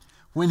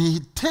 When he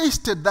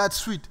tasted that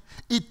sweet,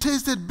 it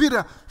tasted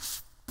bitter.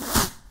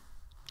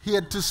 He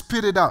had to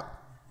spit it out.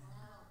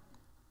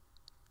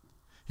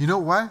 You know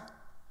why?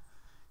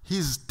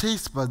 His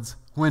taste buds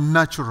were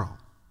natural.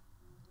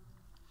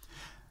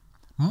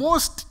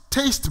 Most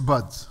taste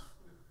buds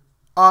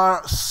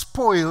are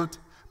spoiled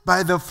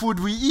by the food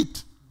we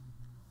eat.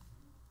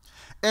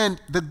 And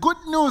the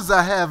good news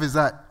I have is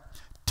that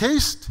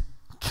taste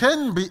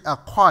can be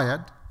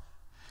acquired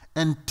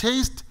and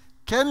taste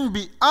can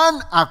be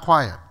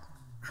unacquired.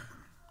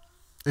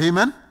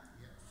 Amen?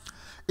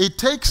 It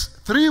takes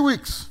 3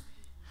 weeks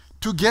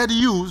to get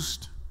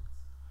used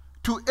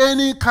to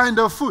any kind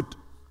of food.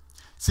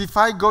 See, if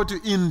I go to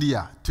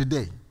India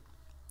today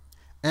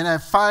and I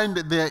find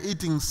that they are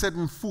eating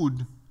certain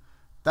food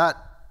that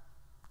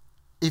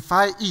if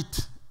I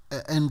eat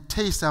and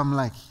taste, I'm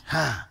like,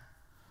 I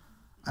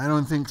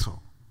don't think so.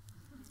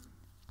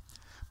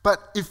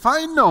 But if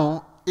I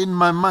know in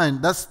my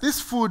mind that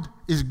this food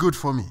is good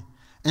for me,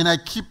 and I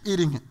keep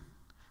eating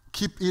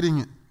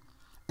it,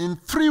 in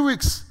 3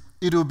 weeks,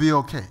 it will be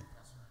okay.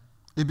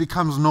 It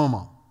becomes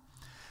normal.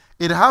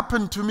 It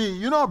happened to me,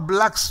 you know,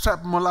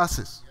 blackstrap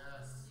molasses.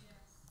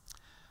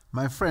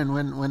 My friend,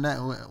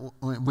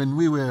 when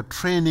we were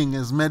training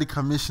as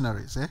medical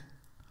missionaries,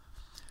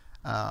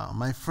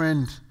 my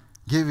friend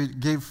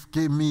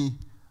gave me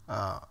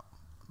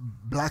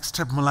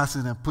blackstrap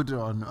molasses and I put it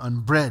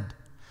on bread.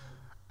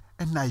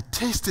 And I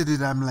tasted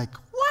it, I'm like,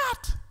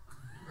 what?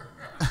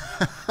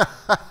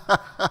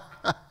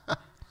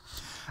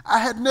 I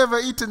had never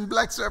eaten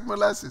blackstrap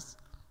molasses,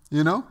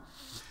 you know?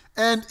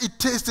 And it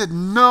tasted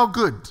no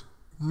good.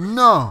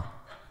 No,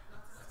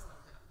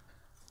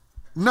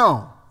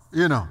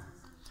 you know.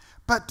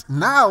 But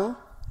now,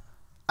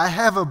 I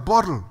have a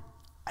bottle.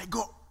 I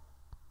go.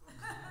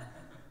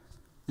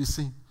 You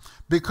see?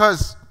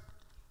 Because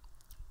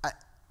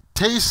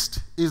taste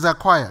is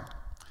acquired.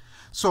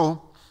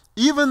 So,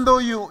 even though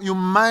you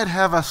might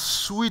have a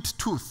sweet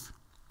tooth,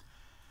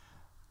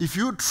 if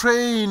you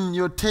train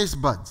your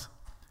taste buds,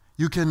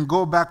 you can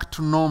go back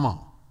to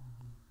normal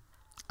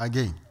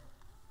again.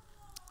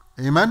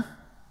 Amen?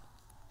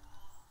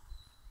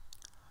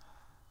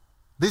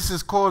 This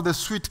is called the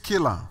sweet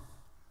killer.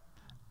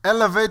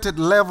 Elevated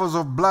levels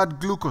of blood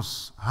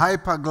glucose,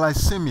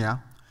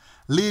 hyperglycemia,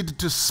 lead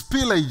to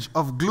spillage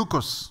of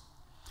glucose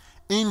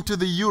into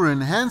the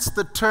urine. Hence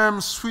the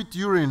term sweet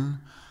urine.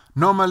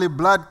 Normally,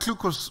 blood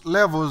glucose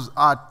levels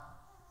are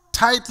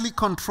tightly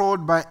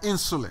controlled by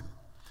insulin,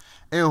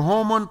 a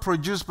hormone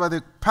produced by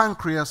the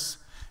pancreas.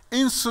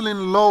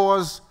 Insulin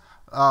lowers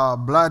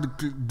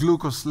blood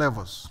glucose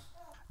levels.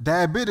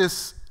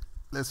 Diabetes,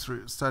 let's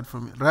start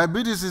from it.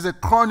 Diabetes is a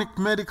chronic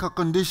medical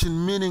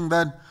condition, meaning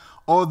that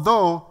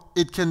although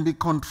it can be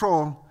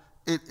controlled,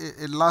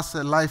 it lasts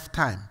a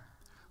lifetime.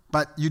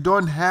 But you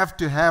don't have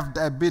to have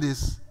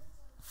diabetes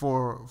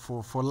for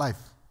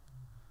life.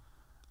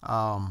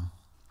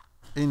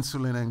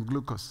 Insulin and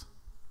glucose.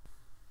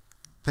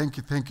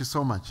 Thank you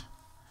so much.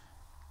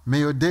 May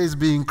your days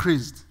be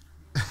increased.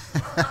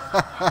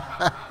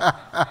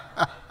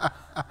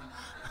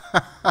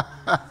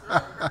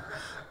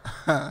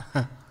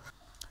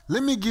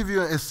 Let me give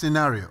you a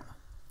scenario.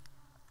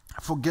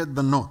 Forget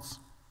the notes.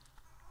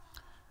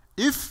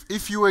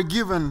 If you were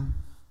given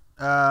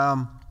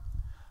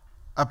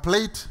a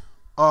plate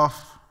of,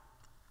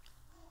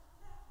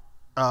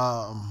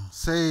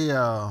 say,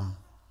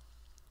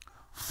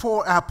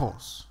 4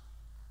 apples,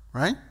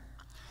 right?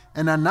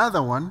 And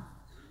another one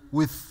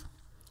with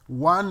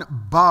 1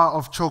 bar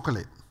of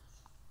chocolate.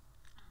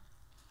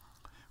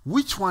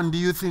 Which one do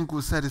you think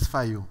will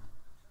satisfy you?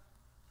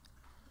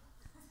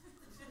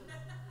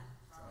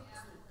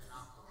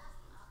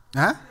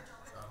 Huh?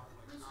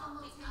 Which one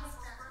will taste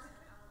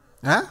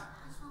better? Huh?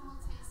 Which one will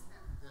taste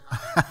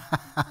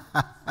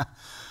better?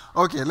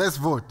 Okay, let's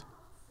vote.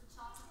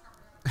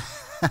 The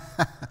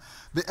chocolate.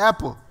 The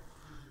apple.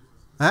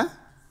 Huh?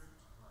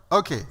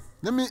 Okay,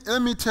 let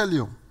me tell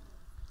you.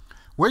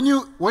 When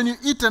you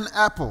eat an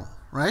apple,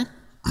 right?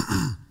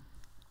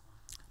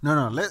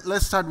 No.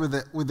 Let's start with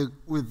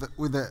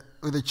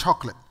the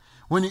chocolate.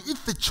 When you eat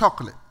the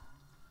chocolate,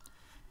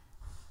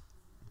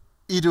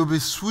 it will be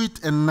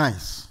sweet and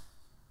nice.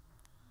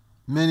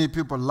 Many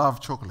people love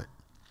chocolate.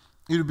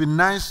 It will be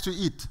nice to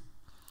eat.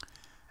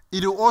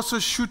 It will also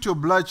shoot your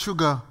blood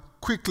sugar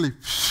quickly,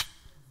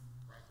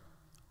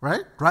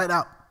 right? Right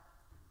out.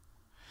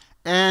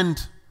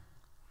 And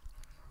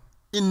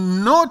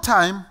in no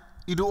time,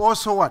 it will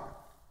also what?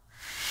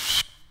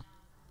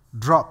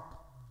 Drop.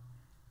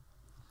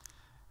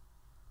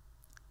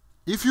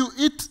 If you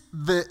eat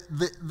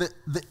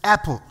the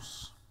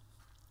apples,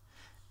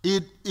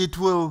 it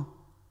will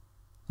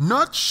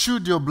not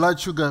shoot your blood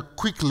sugar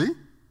quickly,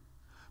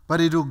 but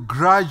it will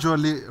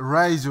gradually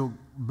rise your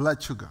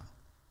blood sugar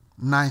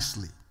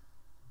nicely.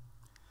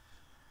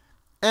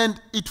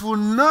 And it will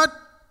not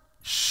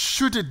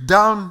shoot it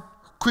down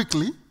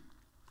quickly.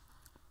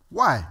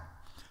 Why?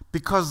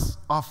 Because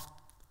of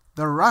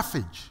the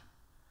roughage,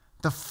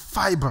 the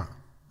fiber,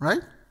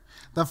 right?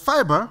 The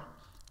fiber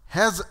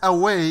has a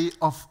way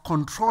of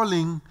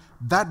controlling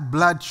that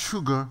blood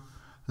sugar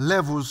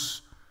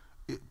levels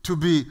to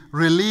be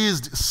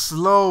released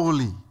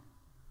slowly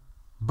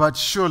but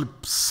surely.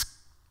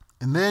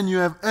 And then you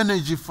have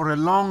energy for a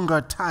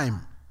longer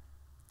time.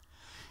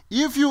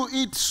 If you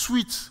eat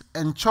sweets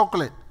and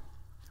chocolate,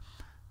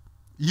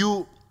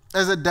 you,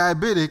 as a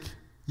diabetic,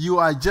 you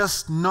are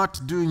just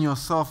not doing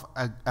yourself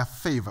a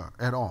favor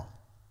at all.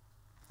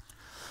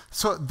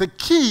 So the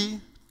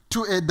key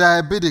to a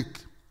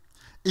diabetic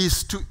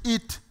is to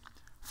eat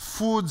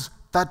foods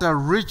that are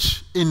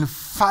rich in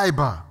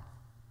fiber.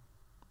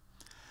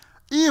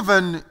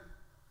 Even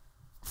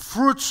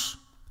fruits,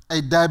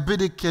 a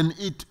diabetic can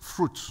eat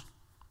fruits.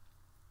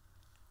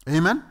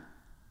 Amen?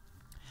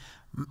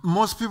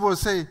 Most people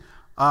say,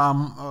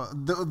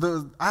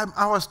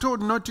 I was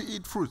told not to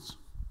eat fruits.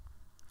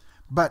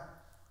 But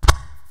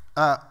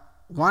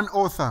one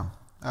author,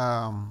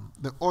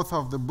 the author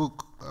of the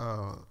book,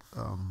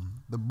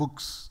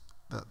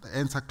 the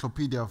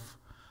Encyclopedia of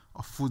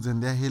Foods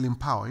and Their Healing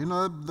Power, you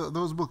know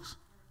those books,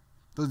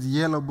 those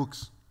yellow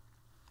books.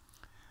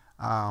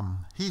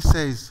 He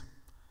says,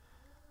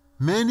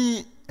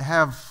 many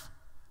have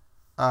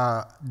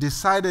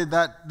decided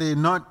that they're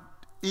not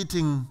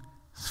eating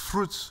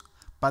fruits,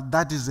 but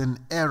that is an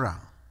error.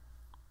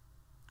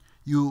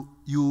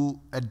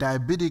 A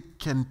diabetic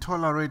can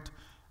tolerate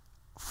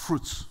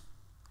fruits,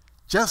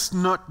 just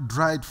not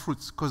dried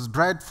fruits, because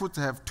dried fruits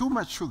have too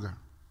much sugar,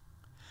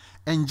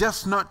 and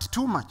just not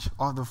too much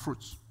of the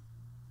fruits.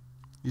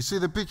 You see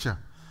the picture?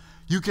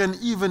 You can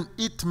even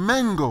eat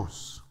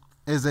mangoes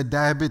as a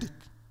diabetic,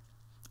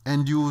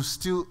 and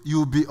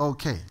you'll be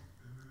okay.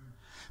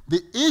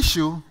 The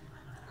issue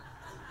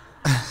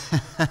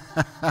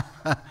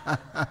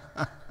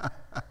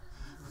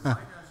Why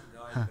does a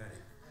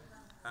diabetic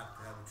have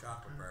to have a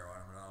chocolate bar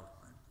on him at all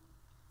times?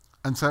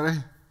 I'm sorry?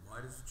 Why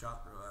does a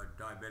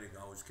diabetic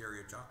always carry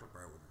a chocolate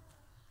bar with him?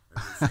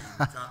 Have you seen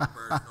the chocolate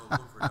bar is no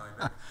good for a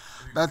diabetic?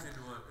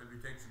 If he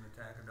takes an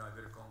attack, a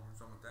diabetic home or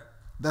something like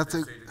that, they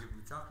say to give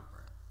him a chocolate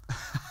bar.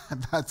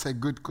 That's a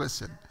good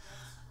question.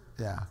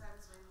 Yeah.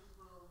 Sometimes when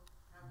people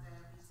have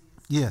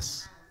diabetes,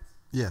 Yes.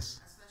 Yes.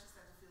 especially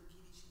start to feel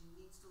giddy, she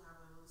needs to have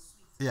a little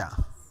sweet. Yeah.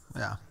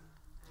 Yeah.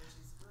 Which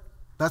is good.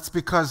 That's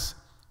because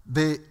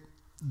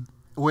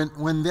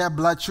when their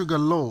blood sugar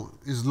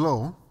is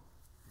low,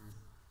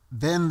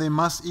 then they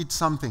must eat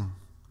something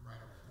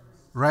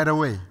right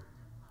away,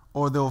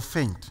 or they'll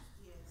faint.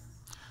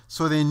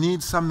 So they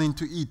need something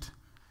to eat.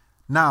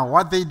 Now,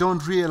 what they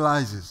don't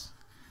realize is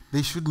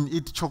they shouldn't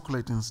eat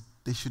chocolate,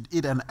 they should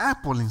eat an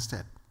apple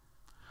instead,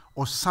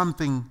 or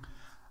something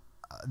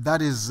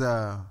that is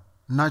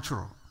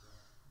natural,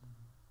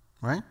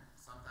 right?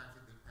 Sometimes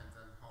it depends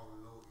on how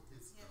low it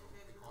is,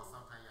 because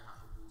sometimes you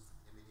have to boost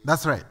immediately.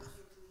 That's right.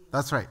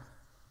 That's right.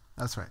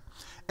 That's right.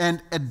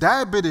 And a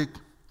diabetic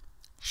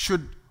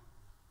should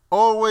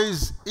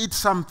always eat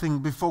something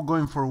before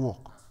going for a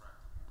walk.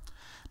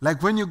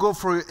 Like when you go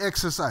for your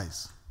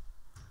exercise,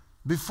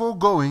 before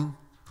going,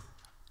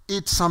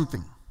 eat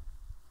something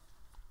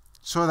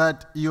so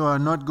that you are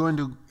not going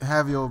to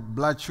have your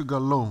blood sugar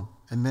low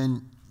and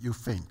then you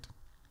faint.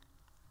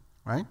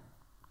 Right?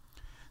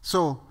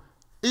 So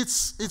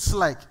it's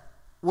like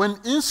when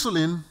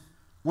insulin,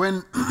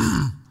 when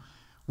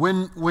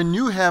when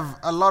you have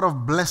a lot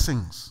of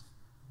blessings.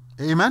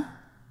 Amen?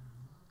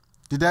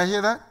 Did I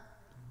hear that?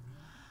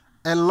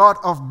 A lot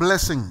of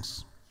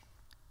blessings.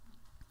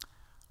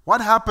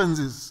 What happens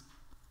is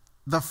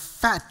the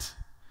fat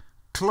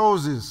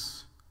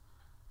closes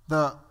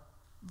the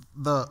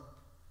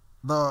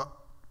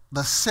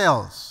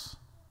cells.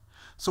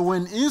 So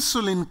when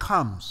insulin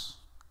comes,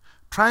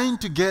 trying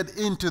to get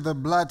into the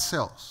blood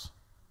cells,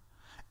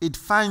 it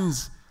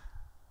finds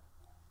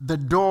the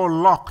door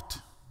locked,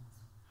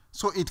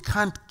 so it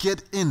can't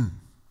get in.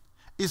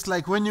 It's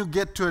like when you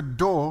get to a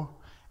door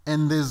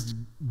and there's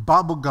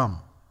bubble gum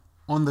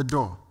on the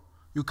door.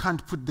 You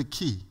can't put the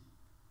key,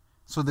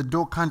 so the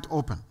door can't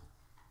open.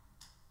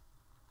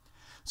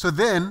 So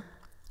then,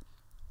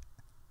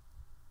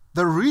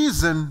 the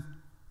reason,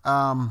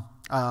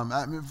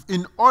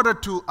 in order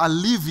to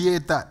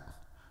alleviate that,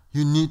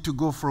 you need to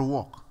go for a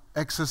walk,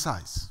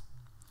 exercise.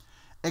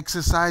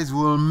 Exercise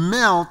will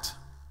melt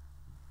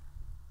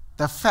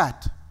the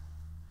fat.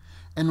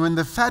 And when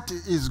the fat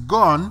is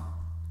gone,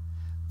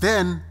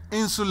 then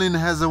insulin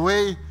has a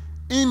way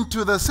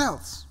into the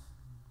cells.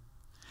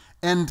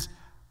 And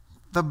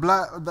the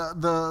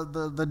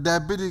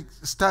diabetic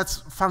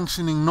starts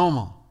functioning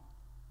normal.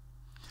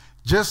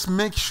 Just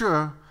make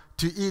sure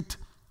to eat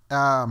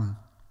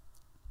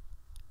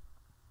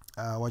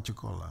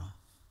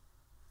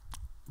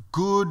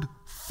good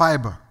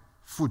fiber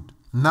food,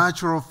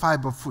 natural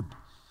fiber food,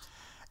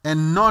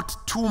 and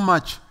not too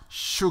much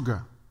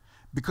sugar,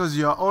 because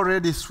you are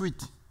already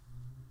sweet.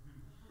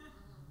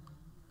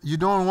 You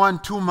don't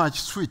want too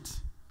much sweet.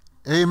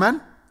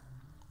 Amen?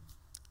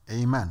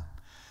 Amen.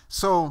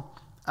 So,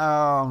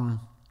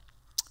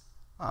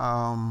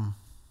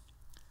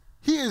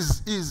 here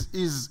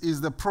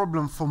is the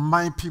problem for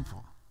my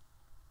people.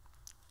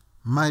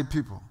 My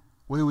people,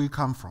 where we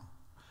come from.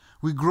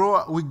 We grow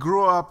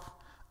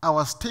up,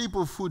 our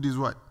staple food is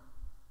what?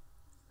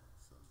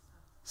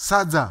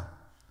 Sadza.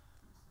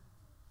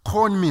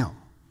 Cornmeal.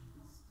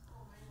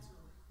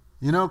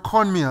 You know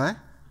cornmeal, eh?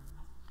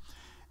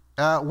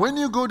 When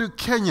you go to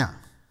Kenya,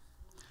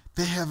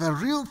 they have a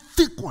real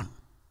thick one.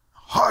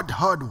 Hard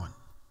one.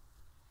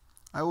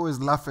 I always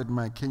laugh at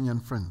my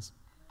Kenyan friends.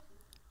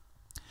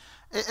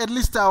 At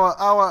least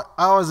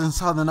ours in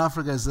Southern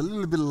Africa is a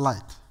little bit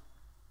light.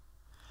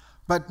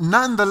 But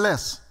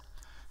nonetheless,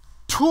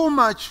 too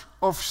much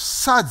of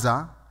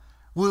sadza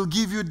will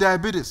give you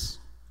diabetes.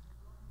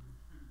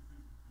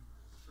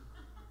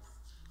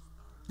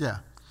 Yeah.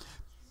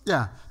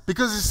 Yeah.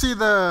 Because you see,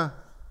 the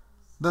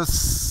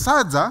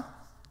sadza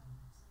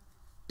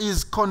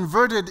is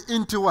converted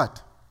into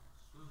what?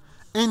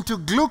 Into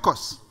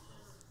glucose.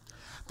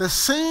 The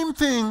same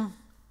thing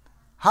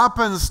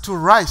happens to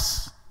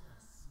rice.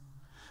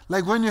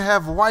 Like when you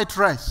have white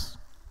rice,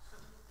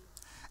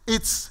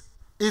 it's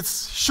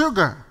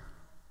sugar.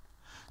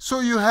 So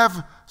you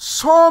have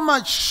so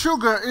much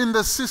sugar in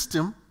the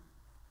system,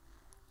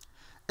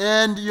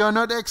 and you're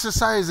not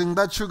exercising,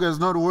 that sugar is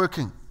not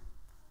working.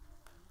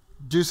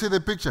 Do you see the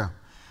picture?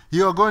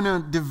 You are going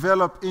to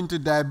develop into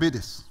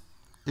diabetes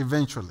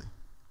eventually.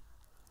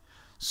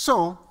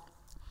 So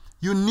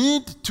you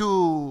need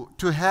to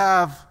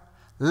have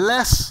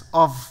less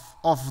of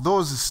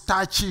those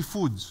starchy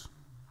foods.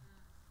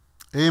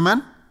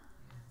 Amen?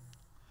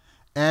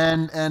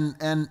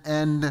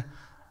 And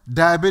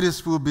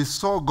diabetes will be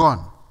so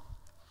gone.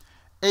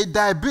 A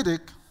diabetic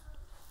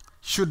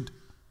should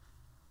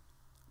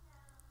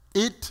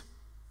eat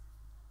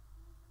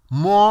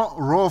more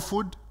raw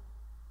food,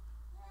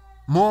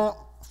 more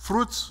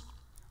fruits,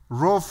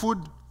 raw food,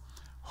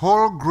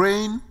 whole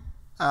grain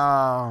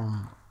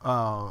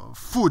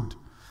food,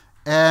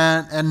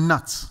 and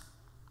nuts.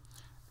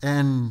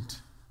 And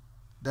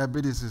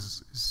diabetes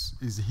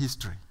is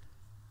history.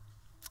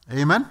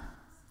 Amen?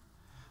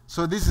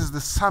 So this is the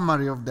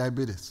summary of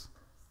diabetes.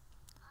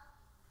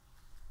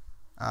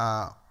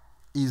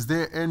 Is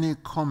there any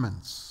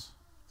comments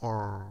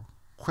or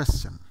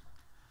question?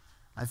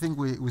 I think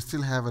we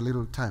still have a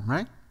little time,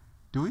 right?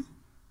 Do we?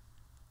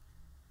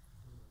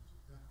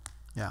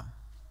 Yeah.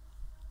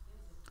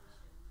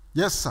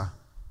 Yes, sir.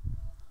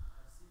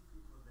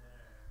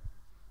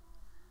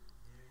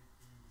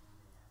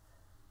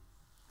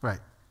 Right.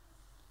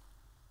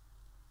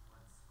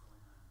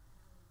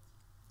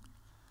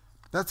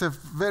 That's a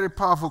very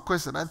powerful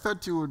question. I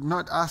thought you would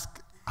not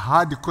ask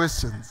hard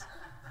questions.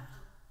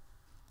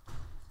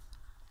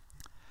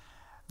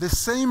 The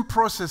same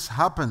process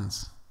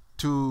happens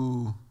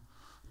to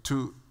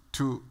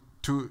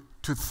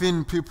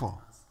thin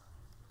people.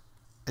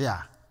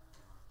 Yeah.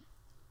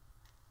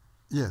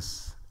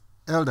 Yes.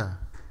 Elder,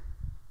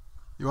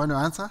 you want to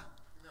answer?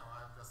 No,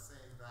 I'm just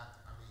saying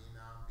that,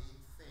 being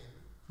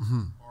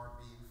thin or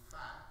being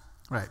fat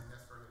Right. doesn't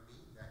necessarily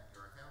mean that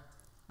you're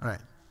healthy.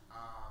 Right.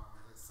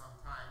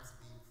 Sometimes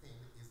being thin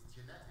is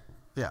genetic.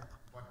 Yeah.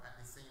 But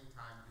at the same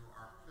time, you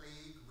are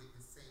plagued with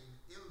the same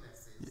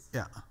illnesses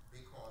Yeah.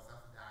 because of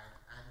diet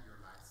and your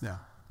lifestyle.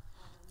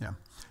 Yeah.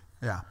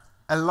 Yeah.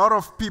 A lot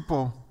of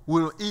people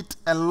will eat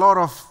a lot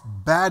of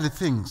bad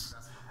things.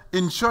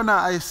 In Shona,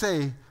 I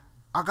say,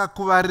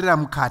 akakuvarira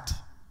mkati.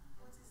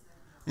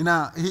 You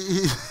know,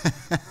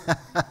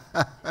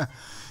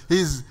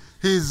 he's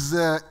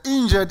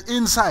injured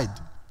inside,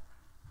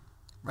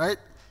 right?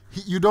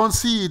 You don't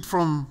see it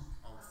from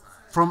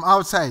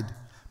outside,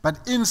 but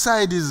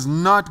inside is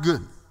not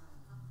good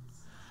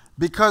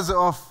because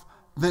of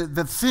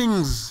the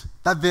things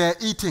that they are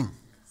eating.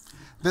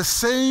 The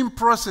same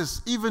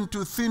process even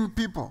to thin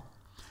people.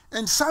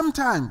 And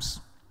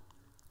sometimes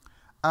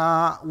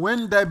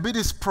when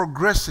diabetes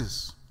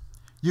progresses,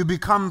 you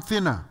become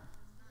thinner.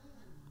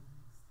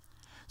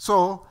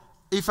 So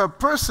if a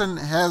person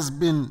has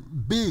been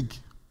big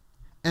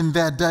and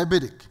they're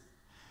diabetic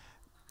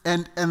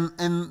and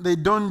they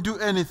don't do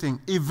anything,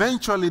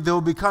 eventually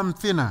they'll become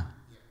thinner.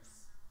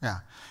 Yeah.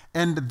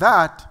 And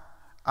that,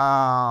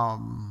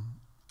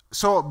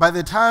 so by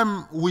the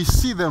time we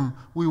see them,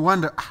 we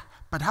wonder,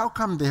 but how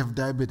come they have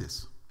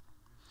diabetes?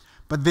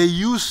 But they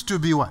used to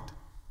be what?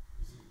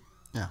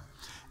 Yeah.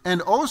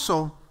 And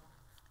also,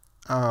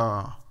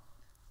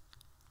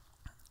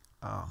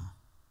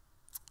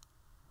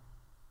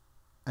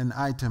 an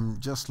item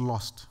just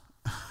lost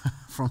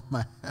from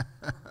my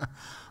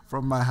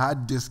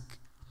hard disk.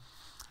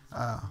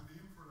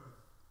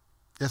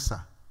 Yes,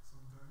 sir.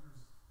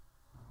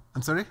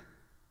 I'm sorry?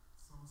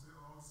 Some say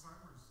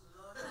Alzheimer's.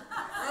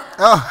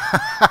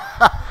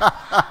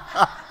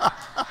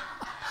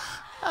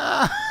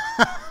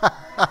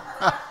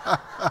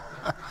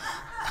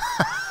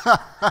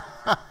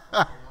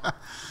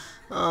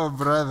 Oh,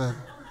 brother.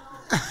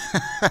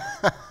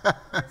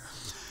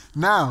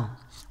 Now,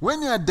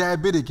 when you are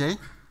diabetic,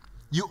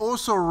 you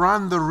also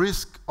run the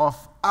risk of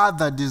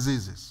other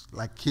diseases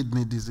like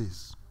kidney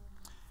disease,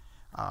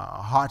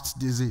 heart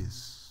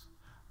disease,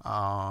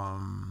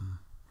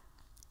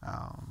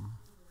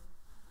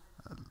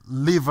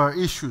 liver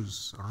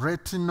issues,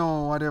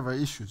 retinal, whatever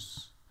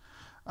issues.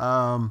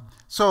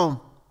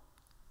 So,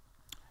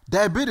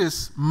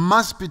 diabetes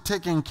must be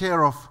taken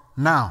care of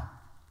now.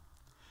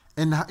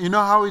 And you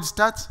know how it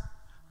starts?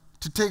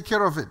 To take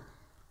care of it.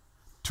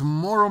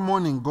 Tomorrow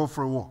morning, go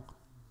for a walk.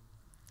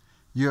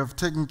 You have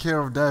taken care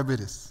of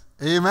diabetes.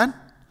 Amen?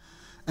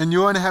 And you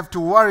won't have to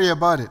worry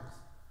about it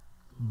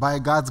by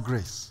God's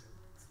grace.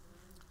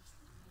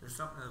 There's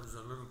something that was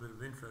a little bit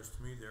of interest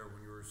to me there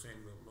when you were saying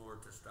about lower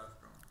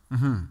testosterone.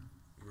 Mm-hmm.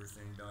 You were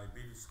saying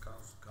diabetes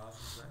causes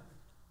that?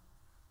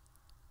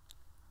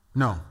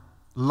 No.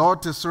 Low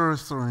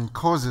testosterone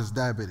causes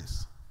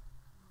diabetes.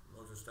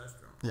 Low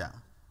testosterone. Yeah.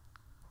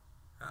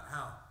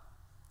 How?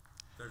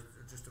 There's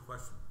just a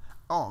question.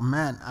 Oh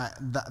man,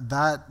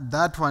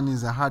 that one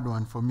is a hard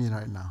one for me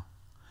right now.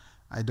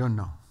 I don't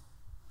know.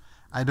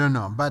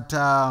 But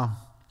I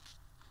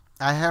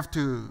have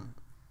to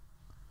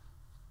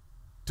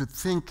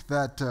think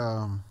that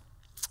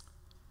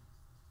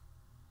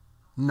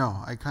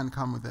no, I can't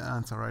come with the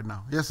answer right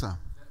now. Yes, sir.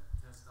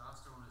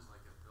 Testosterone is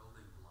like a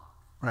building block.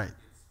 Right.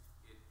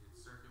 It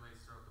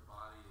circulates throughout the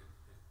body.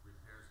 It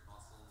repairs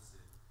muscles.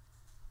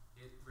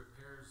 It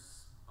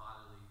repairs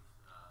bodily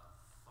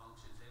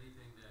functions.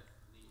 Anything that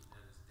is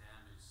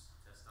damaged,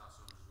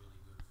 testosterone is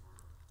really good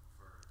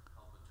for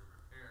helping to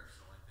repair.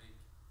 So I think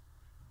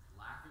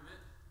lack of it,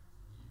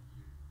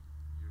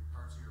 your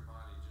parts of your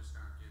body just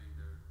aren't getting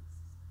the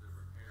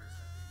repairs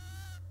that they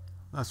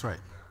need. That's right.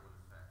 That would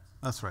affect.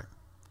 That's right.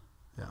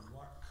 Yeah.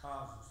 What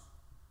causes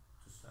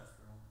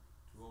testosterone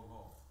to go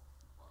low?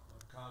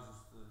 What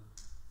causes the...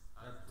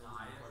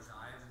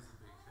 Diet is a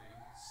big thing.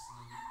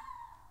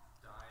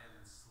 Diet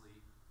and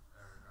sleep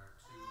are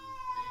two.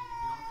 If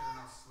you don't get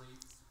enough sleep,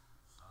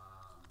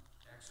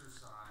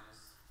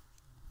 exercise,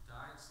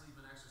 diet, sleep,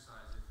 and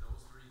exercise. If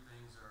those three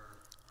things are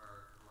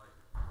like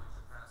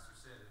the pastor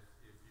said,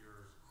 if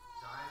your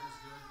diet is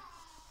good,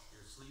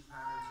 your sleep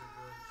patterns are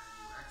good, and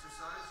you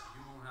exercise,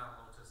 you won't have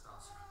low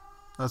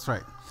testosterone. That's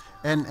right.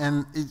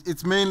 And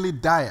it's mainly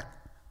diet,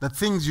 the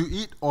things you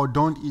eat or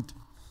don't eat.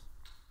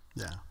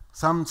 Yeah.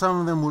 Some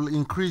of them will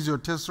increase your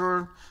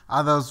testosterone,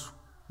 others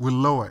will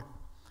lower it.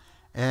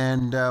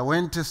 And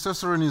when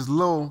testosterone is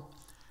low,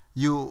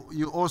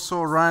 you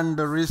also run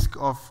the risk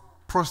of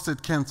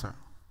prostate cancer.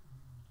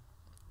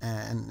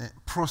 And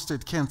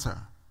prostate cancer.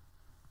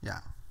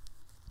 Yeah.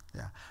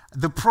 Yeah.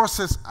 The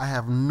process, I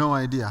have no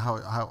idea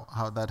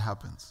how that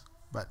happens.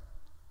 But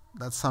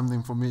that's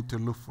something for me to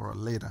look for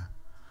later.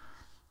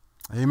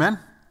 Amen?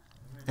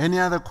 Any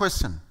other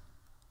question?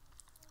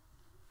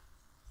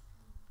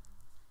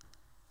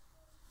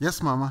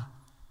 Yes, Mama.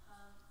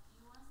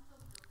 You once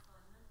talked of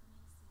not mixing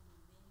many foods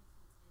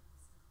at the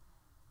same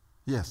time.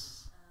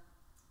 Yes.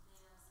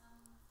 There are some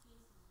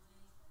cases where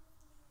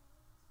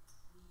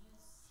we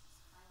use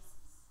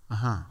spices.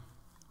 Uh-huh.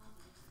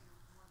 Combination of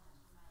water,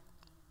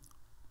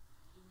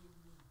 in a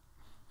meal.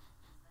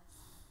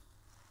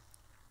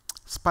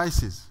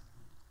 Spices.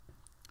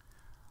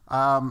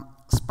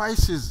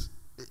 Spices,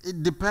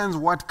 it depends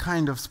what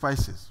kind of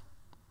spices.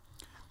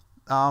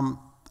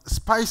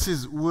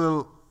 Spices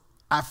will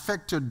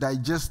affect your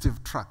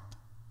digestive tract,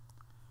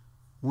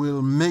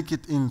 will make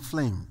it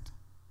inflamed.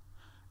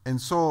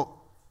 And so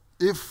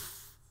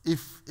if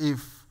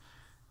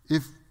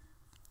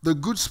the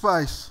good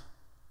spice,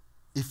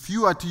 if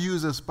you are to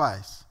use a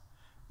spice,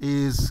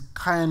 is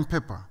cayenne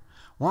pepper.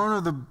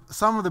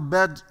 Some of the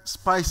bad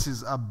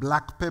spices are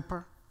black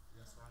pepper,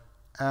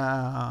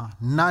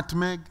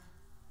 nutmeg.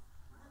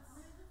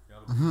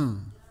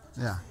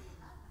 Yeah.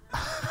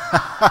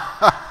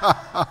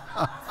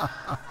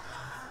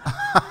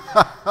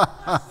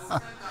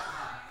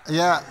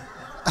 Yeah.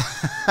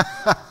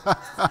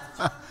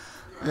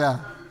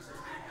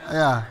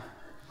 Yeah.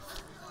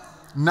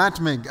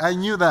 Nutmeg. I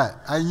knew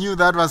that. I knew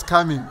that was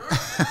coming.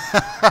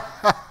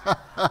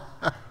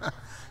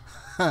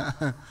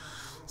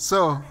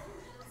 So,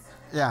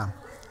 yeah.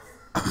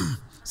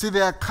 See,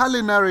 there are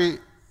culinary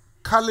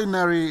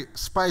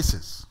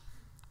spices.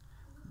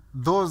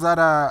 Those that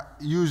are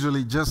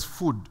usually just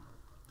food.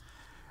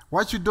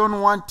 What you don't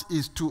want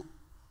is to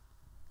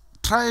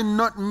try and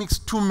not mix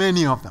too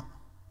many of them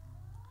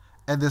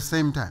at the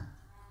same time.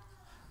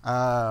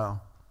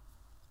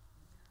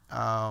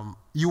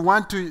 You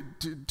want to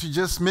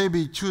just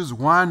maybe choose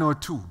one or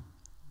two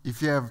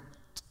if you have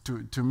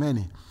too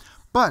many.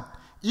 But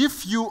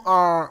if you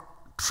are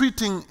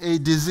treating a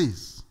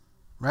disease,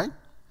 right?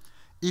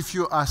 If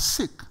you are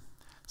sick,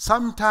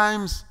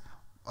 sometimes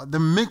the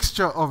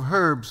mixture of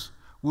herbs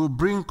will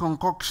bring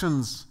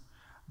concoctions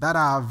that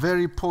are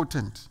very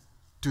potent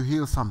to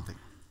heal something.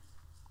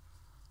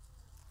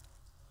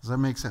 Does that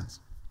make sense?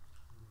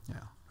 Yeah.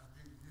 I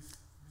think this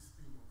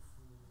thing of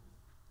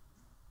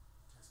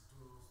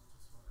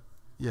whatever.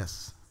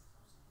 Yes.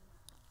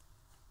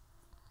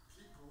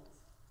 People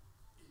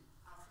in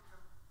Africa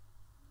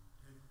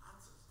have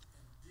answers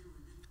and deal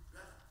with it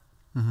better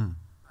Mm-hmm.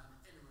 than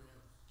anywhere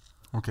else.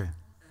 Okay. And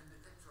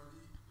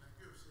actually, like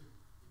you said,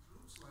 it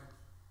looks like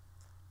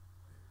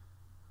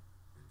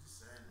the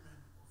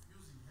discernment of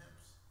using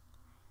herbs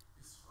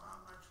is far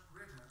much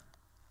greater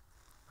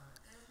than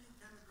any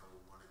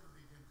chemical, whatever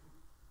they can put.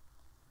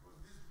 Because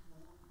these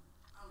people,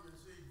 how you're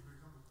saying, for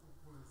example,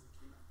 Coca-Cola is a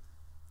killer.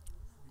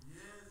 For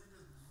years, it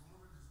has been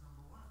promoted as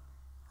number one.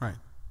 Right.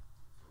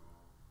 So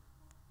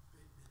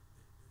the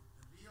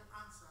real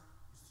answer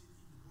is still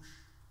in the bush,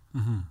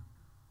 Mm-hmm.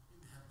 in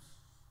the herbs.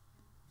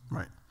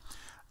 Right.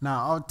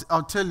 Now,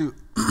 I'll tell you,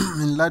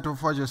 in light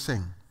of what you're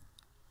saying,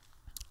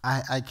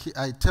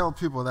 I tell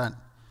people that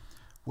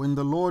when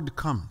the Lord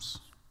comes,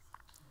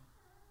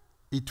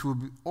 it will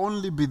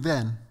only be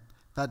then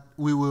that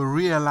we will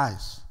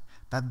realize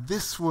that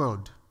this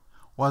world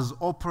was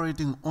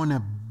operating on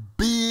a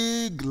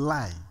big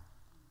lie,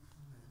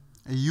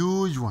 a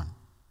huge one.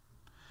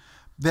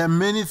 There are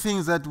many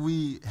things that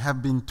we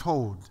have been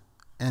told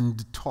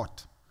and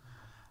taught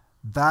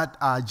that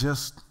are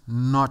just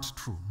not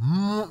true.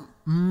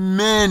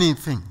 Many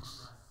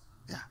things.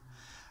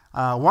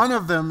 Yeah. One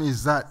of them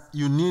is that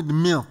you need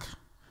milk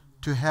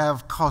to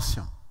have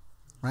calcium,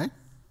 right?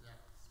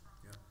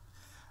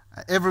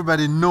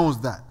 Everybody knows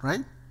that,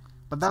 right?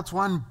 But that's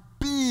one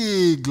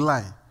big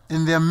lie,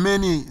 and there are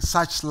many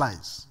such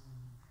lies.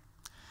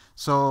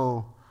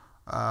 So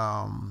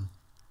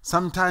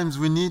sometimes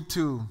we need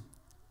to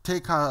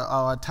take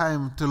our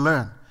time to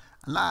learn.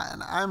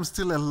 And I'm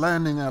still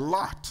learning a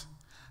lot.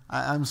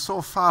 I'm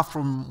so far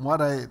from what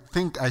I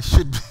think I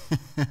should be.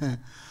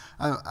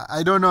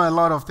 I don't know a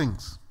lot of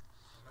things.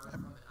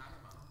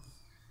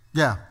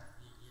 Yeah.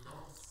 You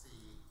don't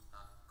see a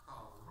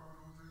cow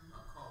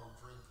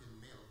drinking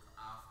milk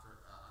after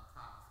a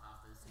calf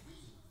after it's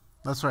weaned.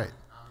 That's right.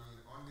 I mean,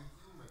 only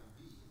human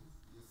beings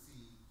you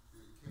see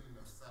killing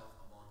themselves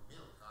about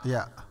milk after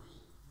Yeah. they're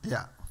weaned.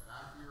 Yeah. But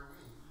after you're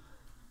weaned,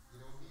 you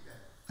don't need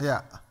that.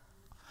 Yeah.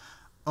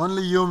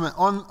 Only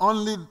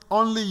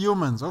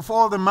humans of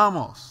all the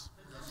mammals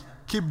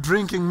keep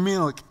drinking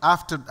milk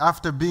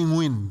after being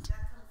weaned.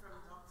 That comes from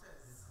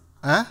doctors.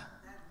 Huh?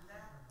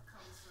 That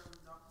comes from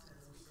doctors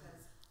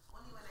because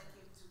only when I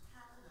came to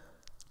Canada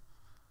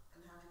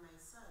and having my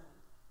son,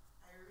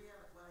 I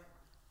realized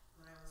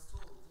when I was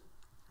told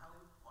how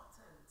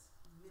important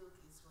milk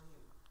is for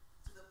him,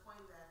 to the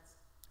point that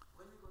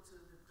when we go to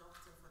the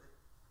doctor for the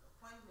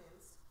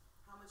appointments,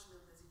 how much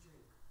milk does he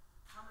drink?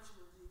 How much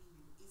milk do you give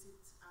him? Is it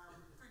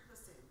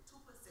 3%,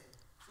 2%?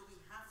 So we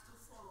have to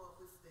follow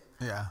up with them.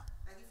 Yeah.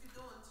 Like if you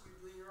don't, you're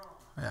doing wrong.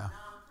 Yeah.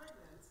 Now I'm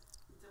pregnant.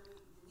 You tell me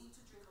you need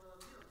to drink a lot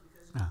of milk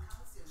because you Yeah. need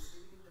calcium,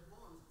 maybe in the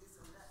bones, this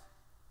and that.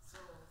 So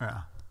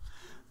Yeah.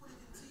 put it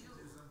into you.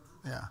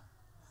 Yeah.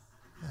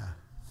 Yeah.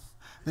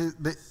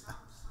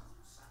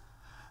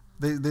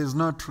 There's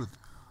no truth.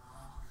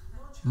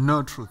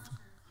 No truth.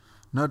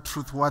 No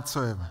truth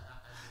whatsoever.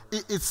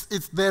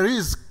 There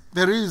is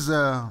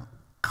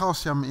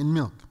calcium in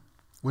milk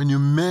when you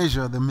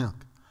measure the milk.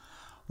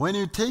 When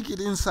you take it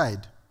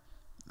inside,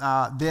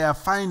 they are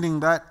finding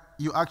that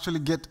you actually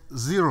get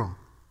 0.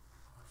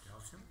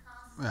 Calcium?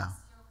 Yeah.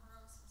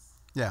 Osteoporosis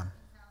Yeah. in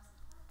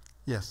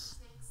calcium. Yes.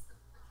 Takes the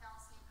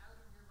calcium out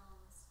of your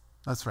bones.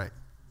 That's right.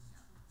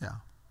 Yeah.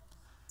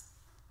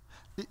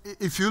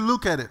 If you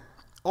look at it,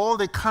 all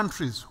the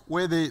countries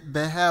where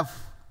they have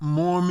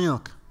more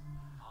milk,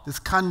 the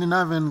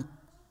Scandinavian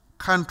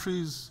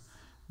countries,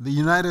 the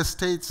United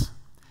States,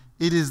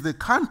 it is the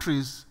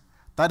countries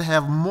that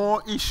have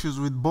more issues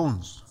with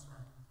bones.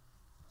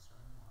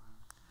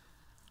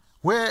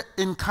 Where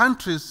in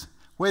countries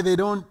where they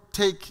don't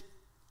take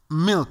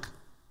milk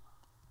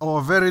or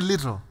very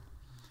little,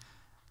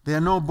 there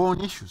are no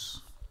bone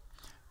issues.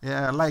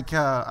 Yeah, like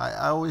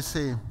I always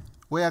say,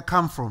 where I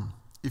come from,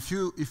 if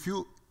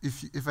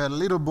a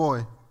little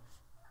boy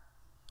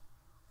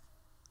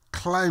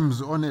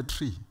climbs on a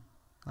tree,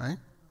 right,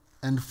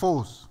 and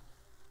falls,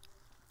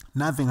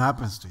 nothing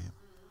happens to him.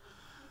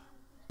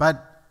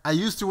 But I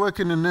used to work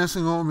in a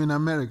nursing home in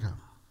America.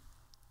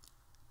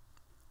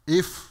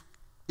 If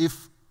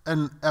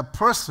a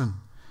person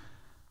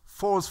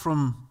falls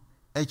from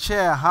a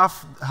chair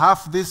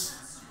half this,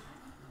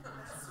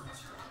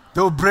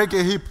 they'll break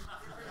a hip.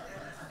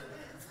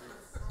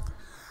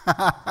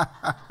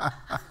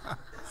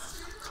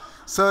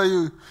 So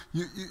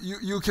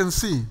you can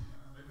see.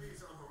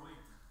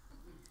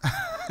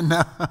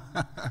 No.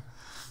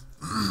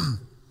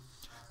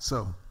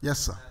 So yes,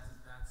 sir.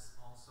 That's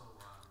also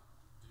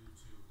due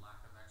to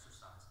lack of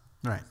exercise.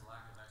 Right. Because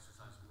lack of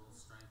exercise will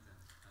strengthen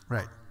and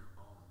Right. harden your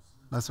bones.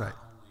 That's right.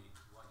 Not only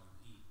what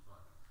you eat,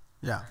 but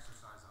Yeah.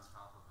 exercise on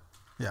top of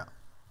it. Yeah.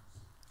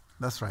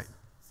 That's right.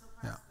 So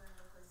Yeah. Pastor, I have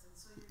a question.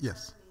 So you're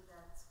Yes. telling me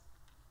that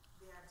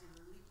they are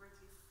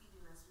deliberately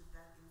feeding us with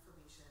that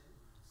information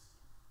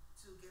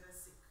to get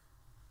us sick,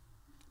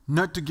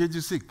 Not to get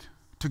you sick,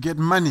 to get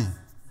money. to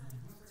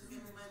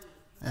get money.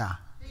 Yeah.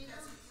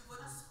 Because you go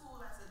to school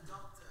as a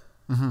doctor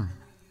Mhm.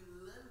 and you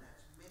learn that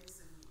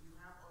medicine, you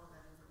have all of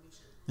that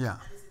information. Yeah.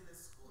 That is in the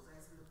schools, that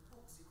is in the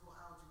books. You go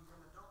out, you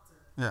become a doctor,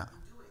 Yeah.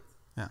 you do it.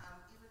 Yeah.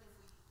 Even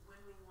if when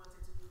we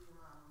wanted to give him,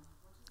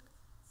 what is it?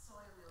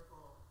 Soy milk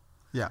or,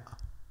 Yeah.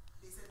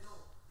 they said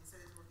no. They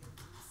said it will get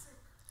him sick.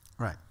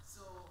 Right.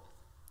 So,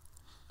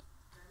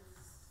 that is,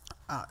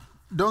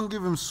 Don't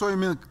give him soy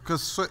milk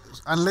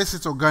unless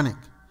it's organic,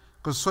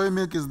 because soy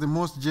milk is the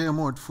most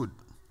GMO'd food.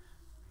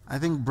 I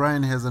think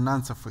Brian has an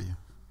answer for you.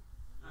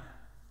 I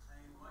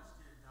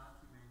watched a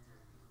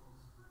documentary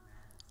called Good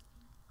Manners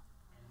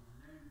and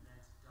learned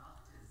that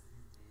doctors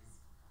these days,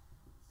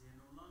 they're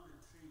no longer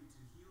trained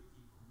to heal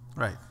people.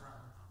 Right.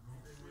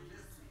 They're trained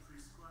to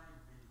prescribe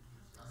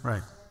medication.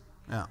 Right.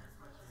 Yeah.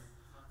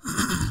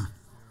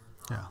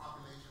 Yeah.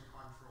 Population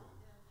control.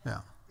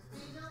 Yeah.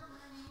 They don't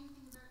learn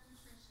anything about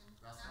nutrition.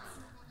 That's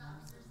absolutely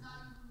nothing. There's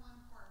not even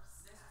one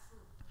course. That's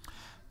true.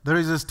 There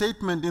is a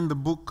statement in the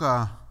book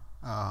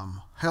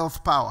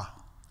Health Power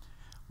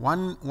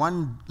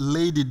One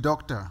lady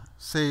doctor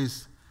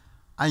says,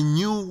 I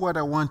knew what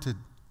I wanted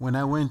when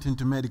I went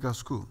into medical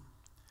school.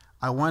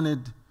 I wanted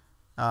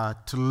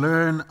to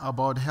learn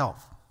about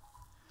health.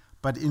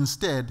 But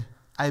instead,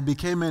 I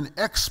became an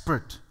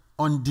expert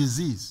on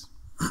disease.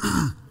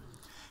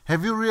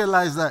 Have you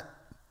realized that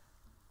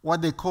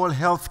what they call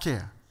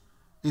healthcare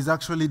is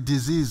actually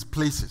disease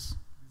places?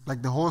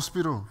 Like the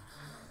hospital,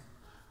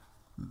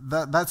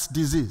 that's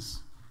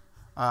disease.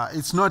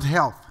 It's not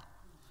health.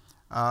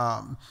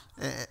 And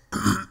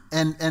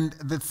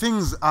the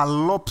things are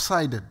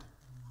lopsided.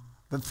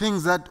 The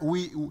things that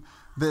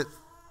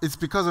it's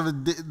because of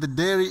the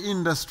dairy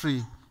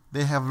industry.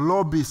 They have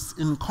lobbyists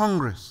in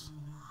Congress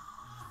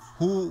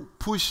who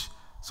push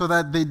so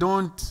that they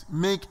don't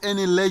make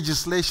any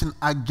legislation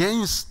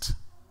against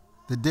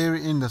the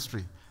dairy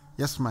industry.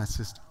 Yes, my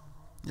sister.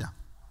 Yeah. You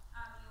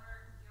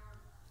were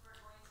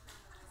going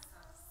through the list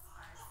of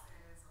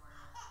spices or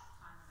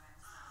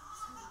condiments.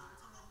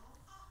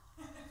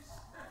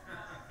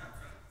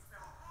 So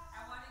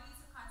I wanted you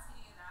to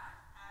continue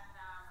that. And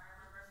I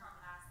remember from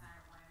last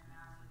night when you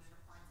made a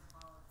point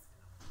about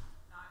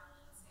not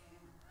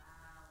eating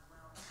well-ripe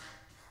fruits.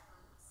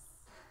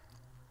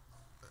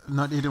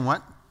 Not eating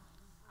what?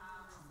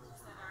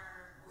 Fruits that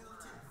are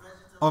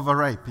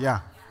Overripe,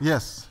 yeah.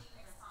 Yes. Can you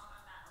expound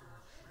on that a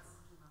little bit?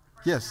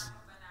 For Yes.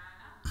 example,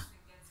 banana, if it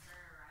gets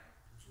very ripe.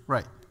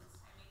 Right. I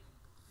mean,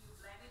 you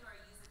blend it or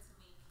use it to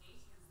make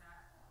cake. Is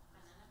that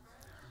banana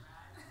bread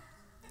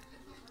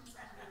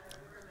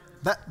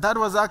or bad? That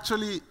was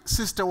actually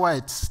Sister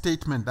White's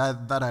statement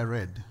that I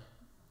read.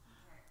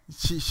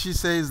 She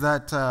says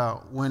that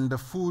when the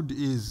food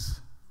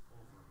is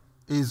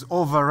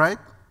overripe,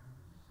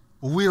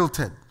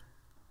 wilted,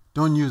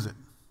 don't use it.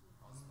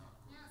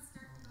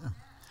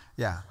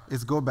 Yeah,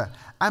 it's go bad.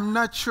 I'm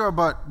not sure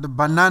about the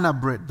banana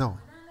bread though.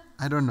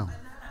 I don't know.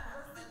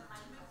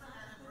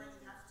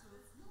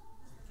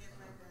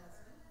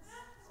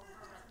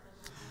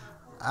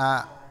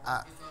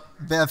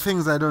 There are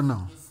things I don't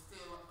know. It's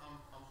still a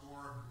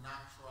more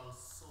natural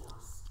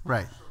source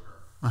Right. of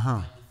sugar. Uh-huh.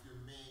 Like if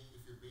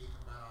you bake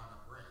a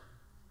banana bread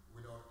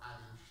without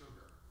adding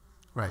sugar,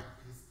 Right. it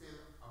is still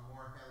a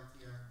more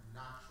healthier,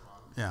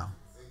 natural. Yeah.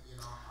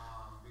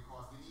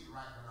 Because you need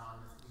ripe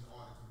bananas in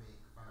order to make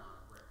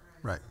banana bread.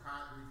 Right. You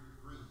can't do it with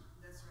green.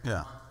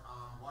 Yeah. But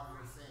what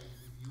you're saying,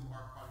 if you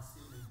are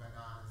consuming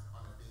bananas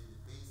on a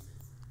daily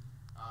basis,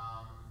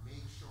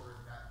 make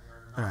sure that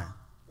they're not Right.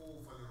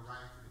 overly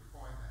ripe to the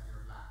point that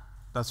they're lack.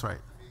 That's right.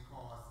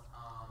 Because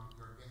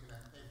you're getting a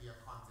heavier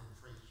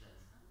concentration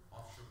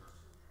of sugar.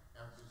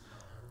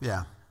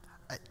 Yeah.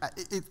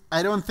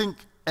 I don't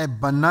think a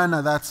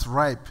banana that's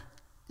ripe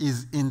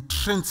is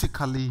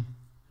intrinsically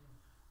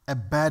a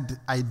bad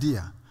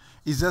idea.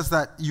 It's just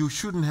that you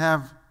shouldn't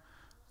have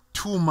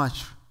too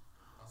much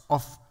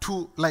of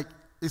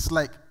it's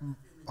like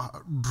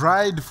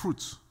dried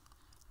fruits.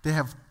 They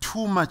have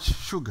too much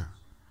sugar,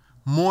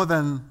 more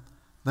than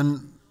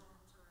the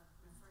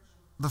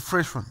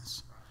fresh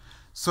ones.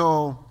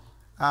 So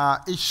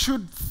it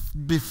should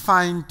be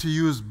fine to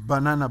use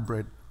banana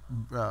bread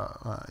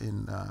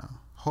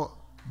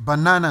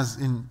bananas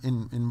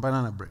in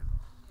banana bread.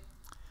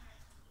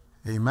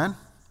 Amen.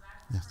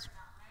 Yes.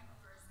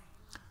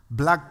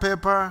 Black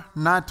pepper,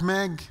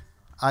 nutmeg,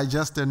 I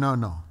just a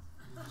no-no.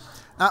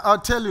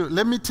 I'll tell you.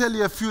 Let me tell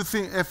you a few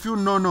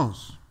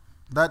no-nos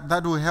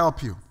that will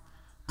help you.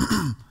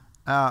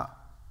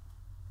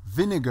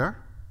 Vinegar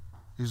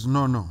is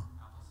no-no.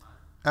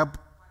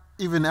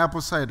 Even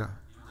apple cider.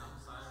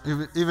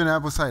 Even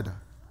apple cider.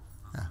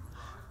 Yeah.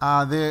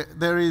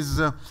 There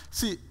is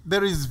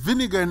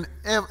vinegar in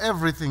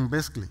everything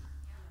basically.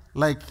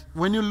 Like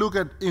when you look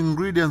at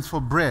ingredients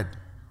for bread,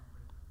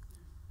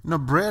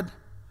 bread,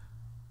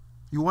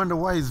 you wonder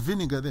why is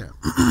vinegar there.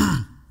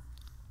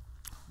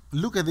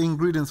 Look at the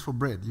ingredients for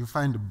bread. You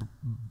find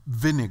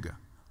vinegar.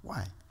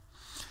 Why?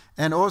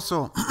 And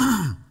also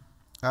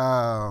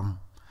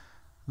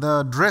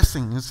the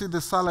dressing. You see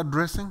the salad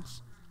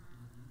dressings?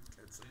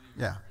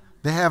 Yeah,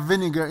 they have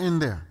vinegar in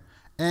there,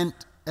 and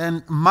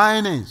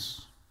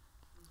mayonnaise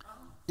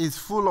is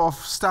full of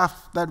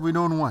stuff that we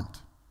don't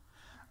want.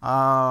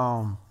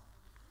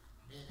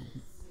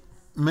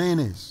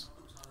 Mayonnaise.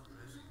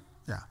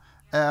 Yeah.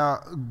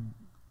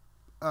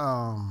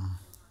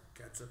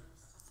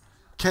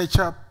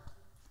 Ketchup.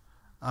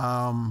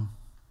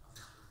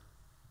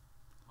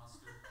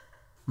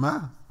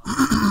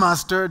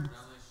 Mustard.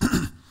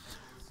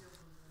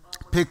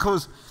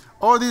 Pickles.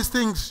 All these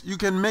things you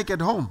can make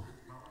at home.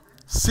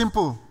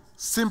 Simple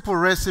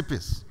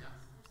recipes.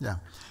 Yeah.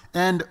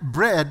 And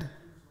bread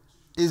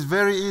is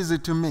very easy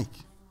to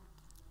make.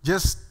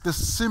 Just the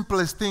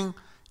simplest thing,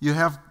 you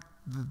have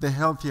the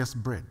healthiest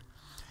bread.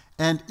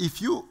 And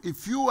if you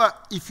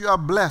are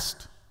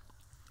blessed,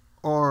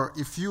 or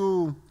if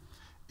you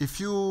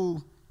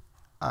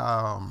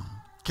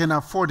can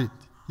afford it,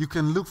 you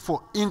can look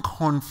for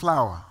inkhorn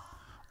flour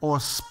or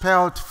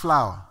spelt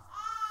flour.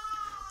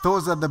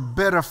 Those are the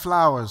better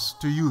flours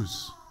to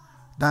use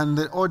than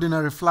the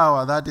ordinary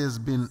flour that has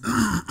been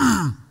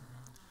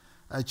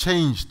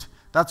changed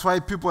That's why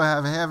people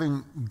are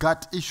having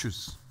gut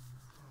issues,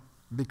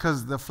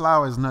 because the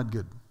flour is not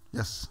good.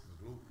 Yes.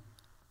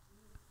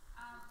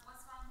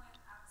 What's wrong with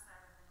apple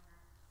cider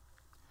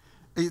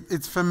vinegar?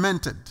 It's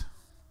fermented.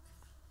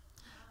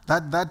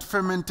 That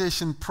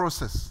fermentation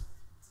process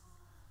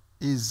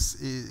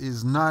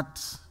is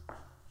not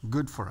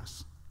good for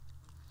us.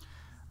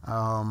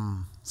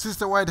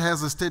 Sister White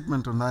has a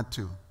statement on that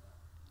too.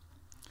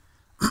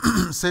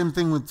 Same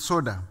thing with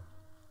soda.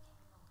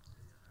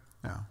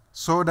 Yeah.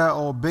 Soda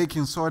or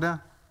baking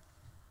soda.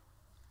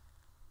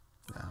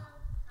 Yeah.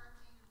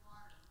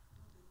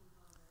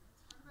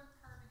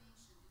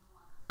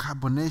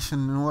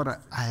 Carbonation in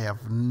water, I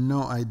have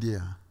no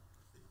idea.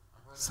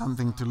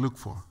 Something to look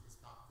for. It's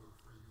not good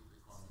for you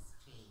because it's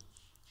change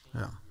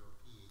Yeah. your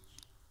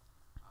pH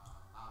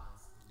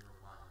balance in your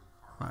body.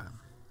 Right.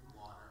 Carbonated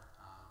water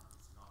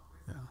is not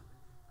good. Yeah.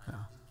 And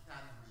Yeah.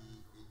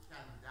 it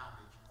can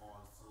damage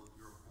also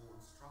your bone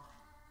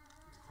structure.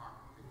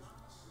 Carbonated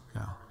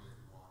Yeah.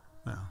 water.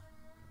 Yeah.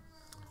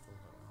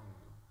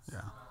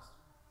 Yeah.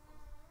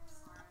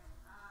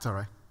 It's all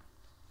right.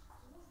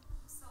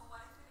 So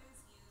what if it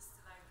is used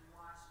to like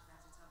wash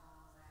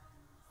vegetables and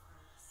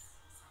fruits?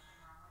 Is something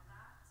wrong with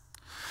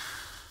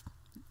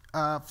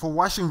that? For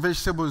washing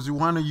vegetables, you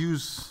want to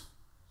use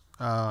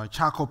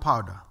charcoal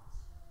powder.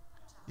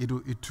 It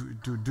will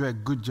do a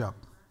good job.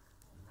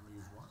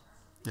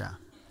 Yeah,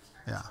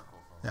 yeah,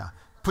 yeah.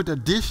 Put a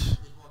dish.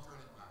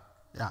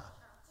 Yeah.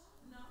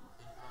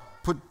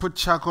 Put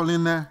charcoal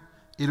in there.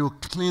 It will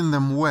clean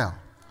them well.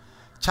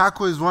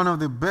 Charcoal is one of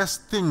the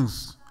best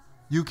things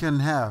you can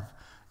have.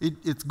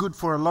 It's good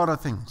for a lot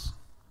of things.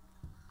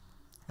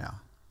 Yeah.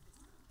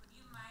 Would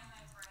you mind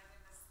like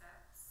writing the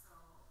steps so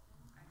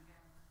I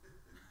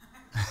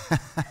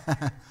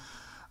can?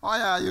 Oh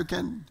yeah,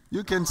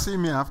 you can see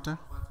me after.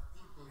 But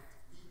people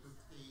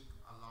take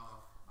a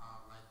lot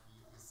of, like you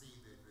see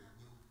the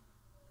new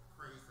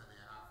craze that they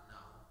have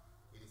now,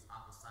 it is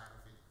apple cider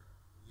vinegar.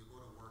 You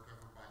go to work,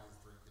 everybody is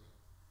drinking it.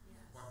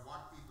 Yes. But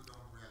what people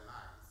don't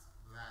realize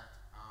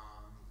that,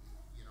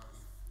 you know,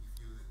 if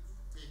you're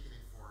taking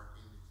it for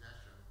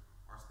indigestion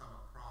or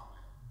stomach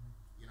problem,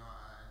 you know,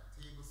 a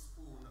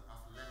tablespoon of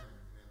lemon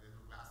in a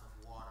little glass of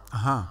water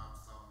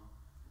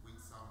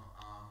with some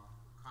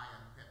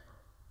cayenne pepper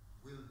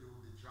will do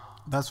the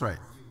job. That's right.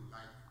 For you.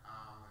 Like,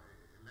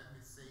 let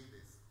me say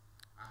this.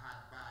 I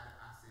had bad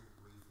acid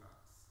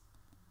reflux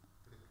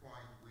to the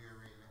point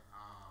wherein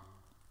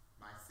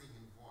my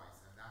singing voice,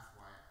 and that's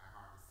why I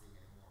hardly sing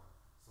anymore,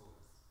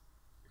 solos,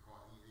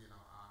 because you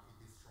know it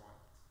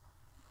destroyed it.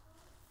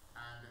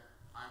 And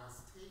I was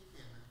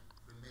taking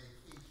the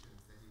medications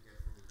that you get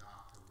from the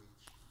doctor,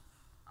 which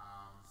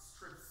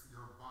strips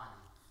your body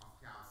of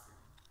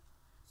calcium.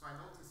 So I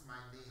noticed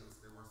my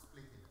nails, they were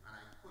splitting, and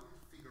I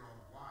couldn't figure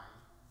out why.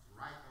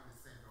 Right on the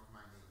center of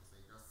my nails,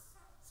 they just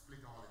split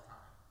all the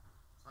time.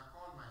 So I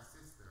called my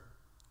sister,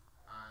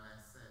 and I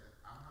said,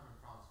 I'm having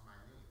problems with my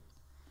nails.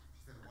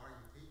 She said, what are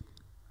you taking?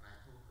 And I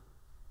told her,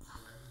 so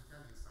let me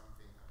tell you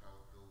something about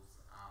those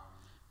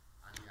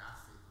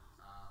antacid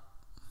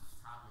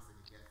tablets that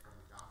you get from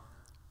the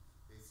doctor.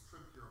 They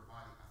strip your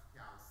body of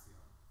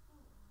calcium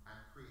and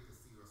create a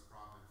serious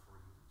problem for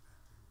you.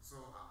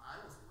 So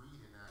I was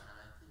reading, and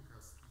I think I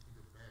was speaking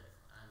to Bev,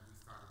 and we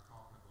started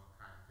talking about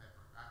cayenne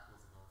pepper. That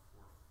was about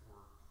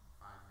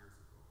 5 years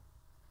ago.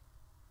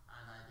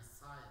 And I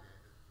decided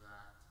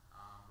that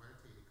I'm going to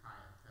take the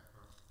cayenne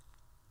pepper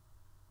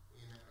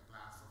in a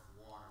glass of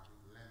water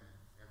with lemon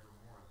every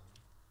morning.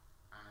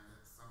 And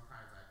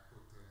sometimes I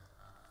put a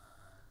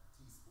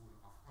teaspoon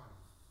of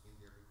honey in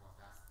there because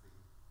that's the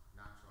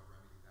natural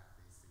remedy that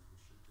they say we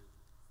should do.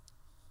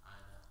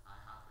 And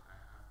I've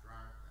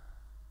drank that.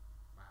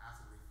 My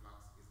acid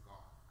reflux is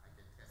gone. I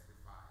can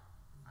testify.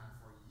 And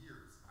for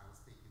years, I was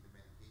taking the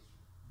medication.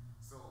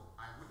 So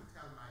I wouldn't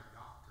tell my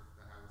doctor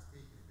that I was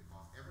taking it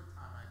because every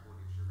time I go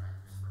there, she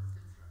writes me a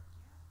prescription.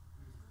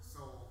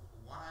 So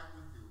what I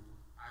would do,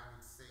 I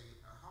would say,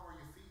 how are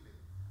you feeling?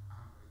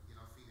 I'm,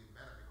 feeling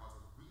better because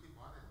it really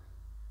bothered me.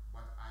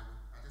 But I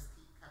just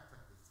kept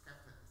at this,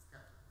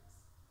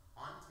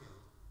 until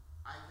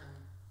I can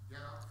get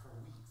up for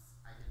weeks.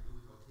 I can do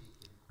it without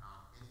taking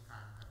any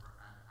kind of pepper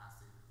and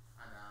acid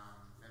and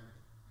lemon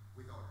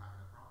without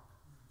having a problem.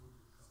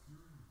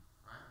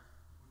 Right?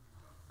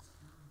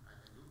 I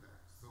can do that.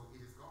 So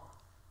it is gone.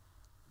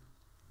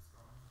 It's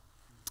gone.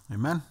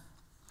 Amen.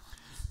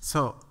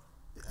 So,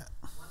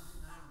 One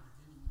thing I am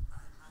beginning, I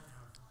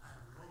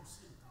have long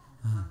seen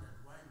and wondered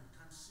why we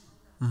can't see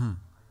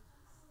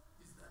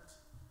is that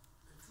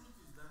the truth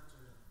is that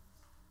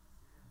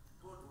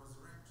God was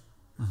right.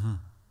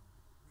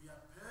 We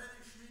are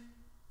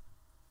perishing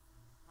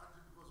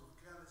partly because of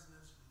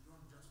carelessness. We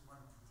don't just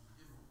want to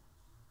be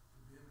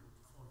able to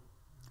follow.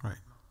 right.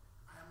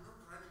 I am not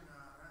running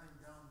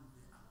down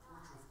the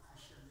approach of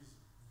Christianism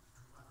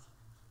to us.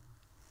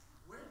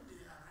 When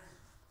they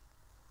arrived,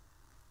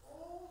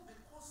 all the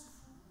costly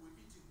food we were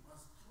eating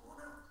was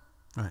thrown out.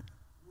 Right.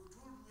 We were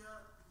told we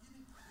are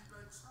beginning to be like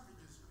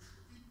savages. We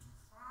should eat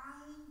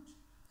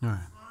Right.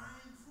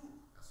 refined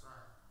food. That's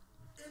right.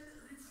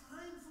 And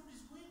refined food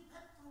is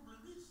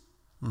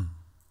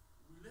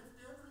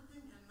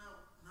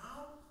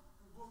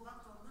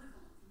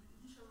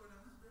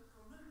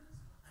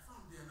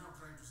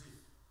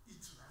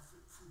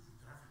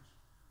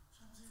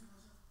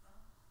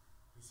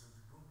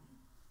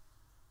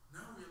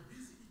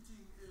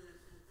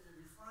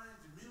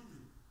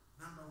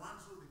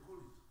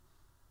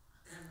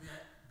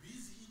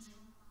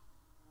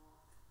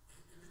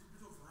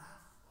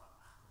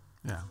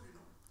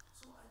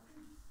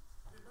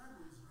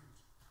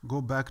go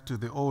back to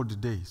the old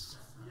days.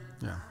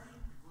 We Yeah. are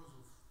dying because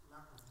of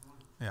lack of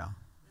knowledge. Yeah.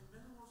 And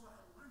then also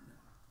I wonder,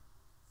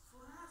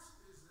 for us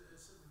as a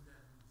Seventh Day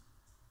Adventist,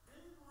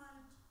 Ellen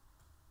White,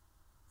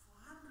 for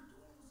 100,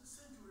 almost a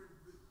century,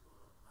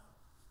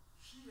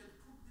 she had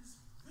put this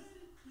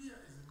very clear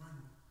as a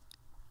manual.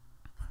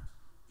 But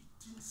it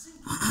didn't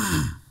sink.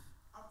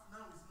 Up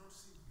now it's not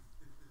sinking.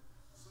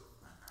 So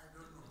I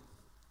don't know.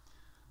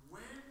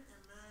 When a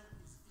man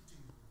is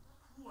eating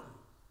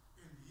poorly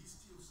and he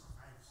still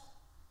survives,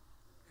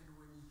 and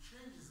when he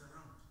changes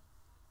around,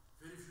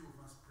 very few of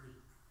us pray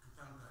to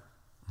thank God.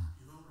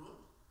 You know,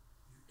 Lord,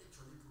 you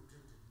actually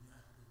protected me.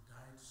 I could have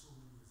died so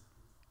many years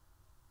ago.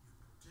 You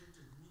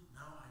protected me.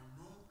 Now I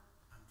know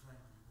I'm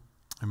trying to do.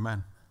 Amen.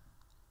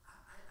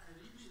 I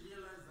really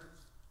realize that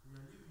we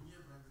are living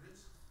here by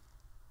grace.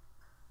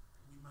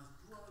 We must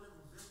do our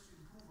level best to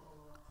improve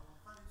our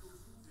quality of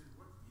food and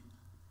what we eat.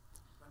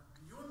 But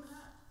beyond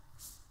that,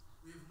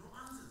 we have no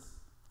answers.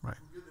 Right.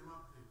 To get them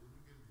up there when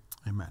you get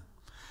there. Amen.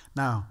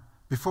 Now,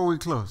 before we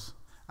close,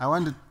 I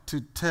wanted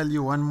to tell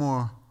you one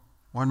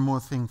more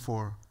thing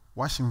for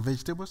washing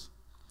vegetables.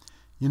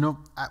 You know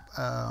that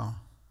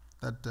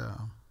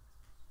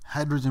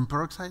hydrogen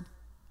peroxide.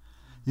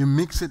 You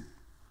mix it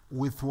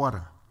with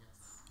water.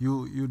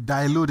 You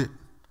dilute it,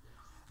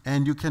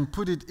 and you can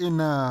put it in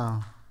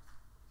a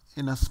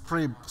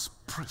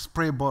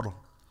spray bottle.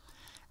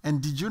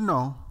 And did you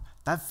know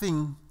that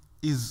thing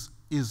is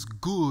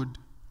good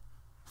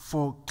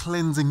for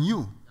cleansing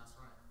you?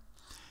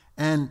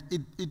 And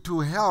it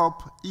will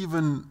help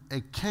even a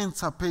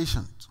cancer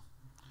patient.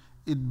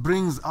 It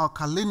brings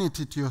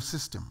alkalinity to your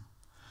system.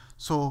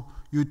 So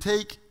you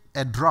take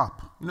a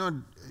drop,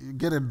 you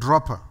get a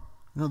dropper,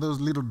 those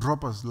little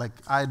droppers like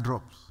eye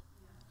drops.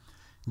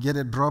 Get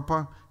a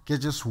dropper,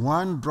 get just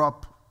one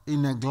drop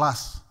in a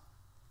glass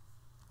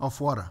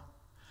of water.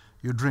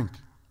 You drink.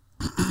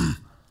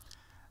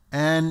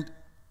 And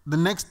the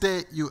next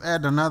day you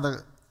add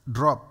another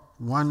drop,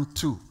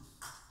 2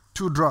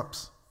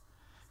 drops.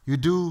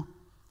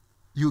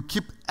 You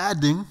keep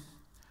adding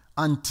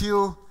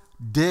until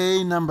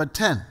day number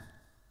 10,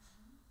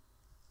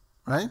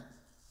 right?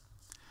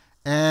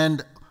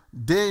 And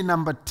day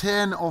number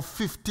 10 or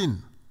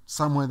 15,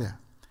 somewhere there.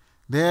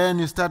 Then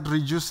you start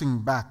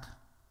reducing back,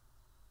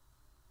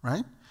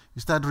 right?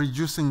 You start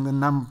reducing the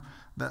number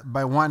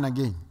by 1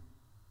 again.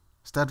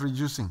 Start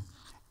reducing.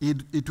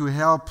 It will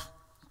help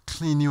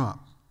clean you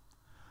up.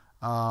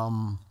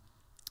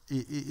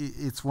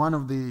 It's one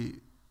of the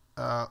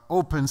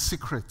open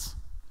secrets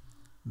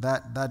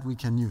that we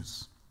can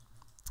use.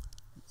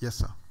 Yes,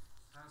 sir.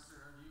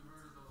 Pastor, have you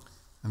heard of those?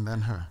 And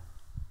then her.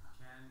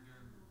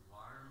 Kangen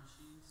water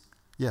machines?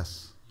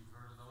 Yes. You've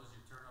heard of those?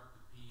 You turn up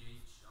the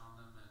pH on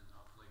them and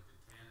up like to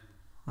 10 and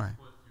Right.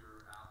 put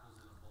your apples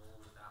in a bowl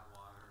with that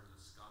water and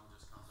the scum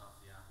just comes off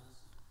the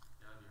apples.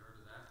 Yeah, have you heard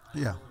of that? I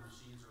Yeah. know the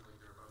machines are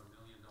like they're about $1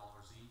 million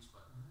each,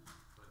 but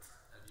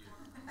have you?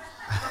 What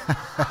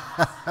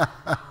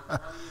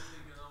do you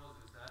think of those?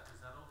 Is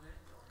that okay?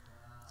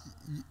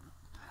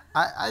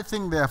 I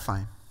think they're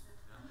fine.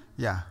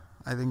 Yeah,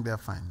 I think they're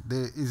fine.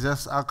 It's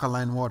just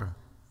alkaline water.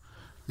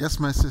 Yes,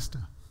 my sister.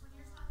 When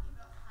you're talking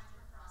about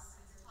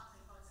hydroperoxide, you're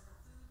talking about the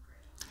food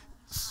grade.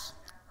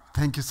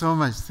 Thank you so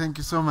much. Thank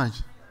you so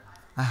much.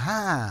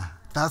 Aha,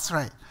 that's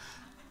right. You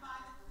can buy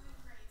the food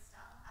grade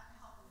stuff at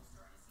the health food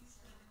store. It's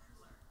usually in the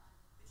cooler.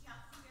 But you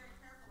have to be very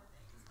careful with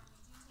it because when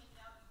you do take it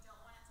out, you don't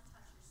want it to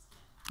touch your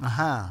skin.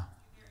 Aha.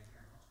 Be very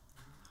careful.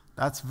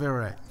 That's very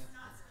right. Do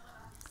not spill it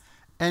on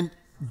your skin.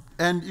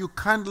 And you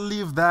can't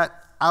leave that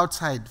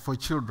outside for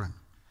children.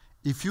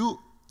 If you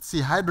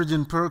see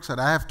hydrogen peroxide,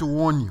 I have to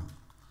warn you.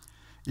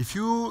 If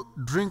you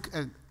drink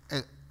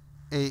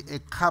a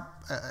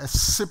cup, a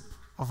sip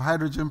of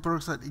hydrogen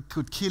peroxide, it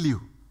could kill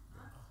you.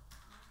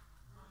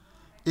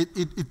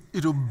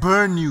 It will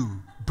burn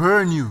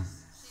you.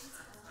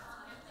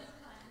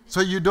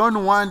 So you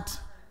don't want,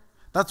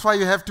 that's why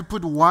you have to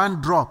put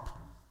 1 drop.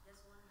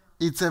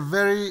 It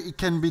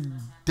can be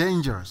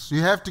dangerous.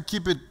 You have to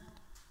keep it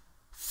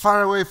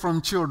far away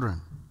from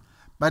children,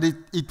 but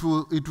it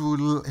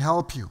will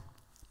help you.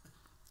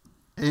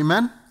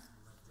 Amen?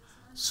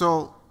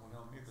 So,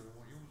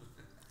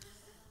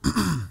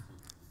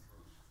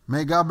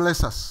 may God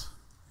bless us.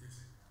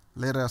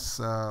 Let us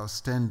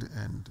stand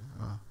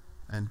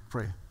and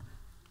pray.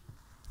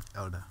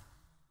 Elder.